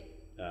 Right.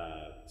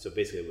 So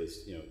basically, it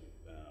was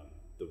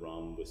the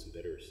rum with some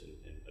bitters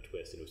and a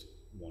twist, and it was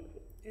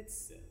wonderful.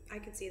 I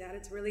could see that.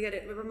 It's really good.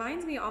 It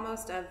reminds me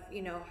almost of,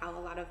 how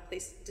a lot of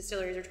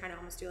distilleries are trying to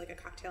almost do like a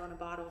cocktail in a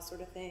bottle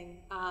sort of thing.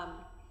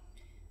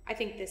 I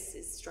think this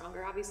is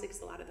stronger, obviously,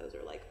 because a lot of those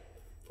are like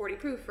 40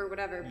 proof or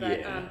whatever,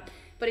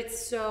 but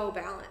it's so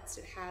balanced.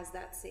 It has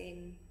that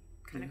same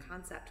kind of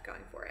concept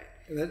going for it.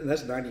 And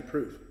that's 90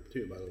 proof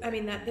too, by the way. I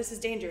mean, this is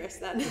dangerous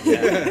then,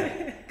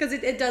 because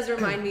it does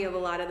remind me of a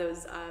lot of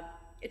those.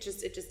 It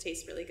just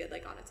tastes really good,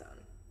 like on its own.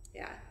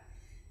 Yeah,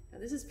 no,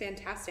 this is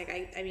fantastic.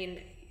 I mean,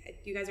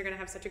 you guys are gonna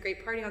have such a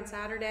great party on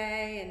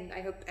Saturday, and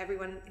I hope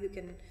everyone who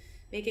can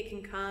make it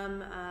can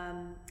come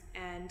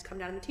and come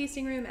down in the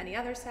tasting room any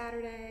other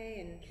Saturday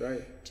and That's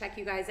right. check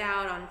you guys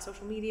out on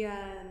social media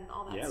and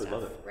all that Yeah, stuff. we'd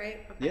love it.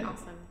 Right? Okay, Yeah.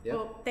 awesome. Yeah.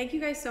 Well, thank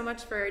you guys so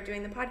much for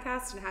doing the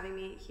podcast and having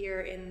me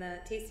here in the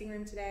tasting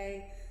room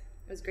today.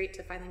 It was great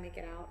to finally make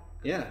it out.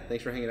 Yeah,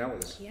 thanks for hanging out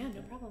with us. Yeah,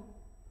 no problem.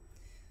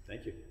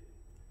 Thank you.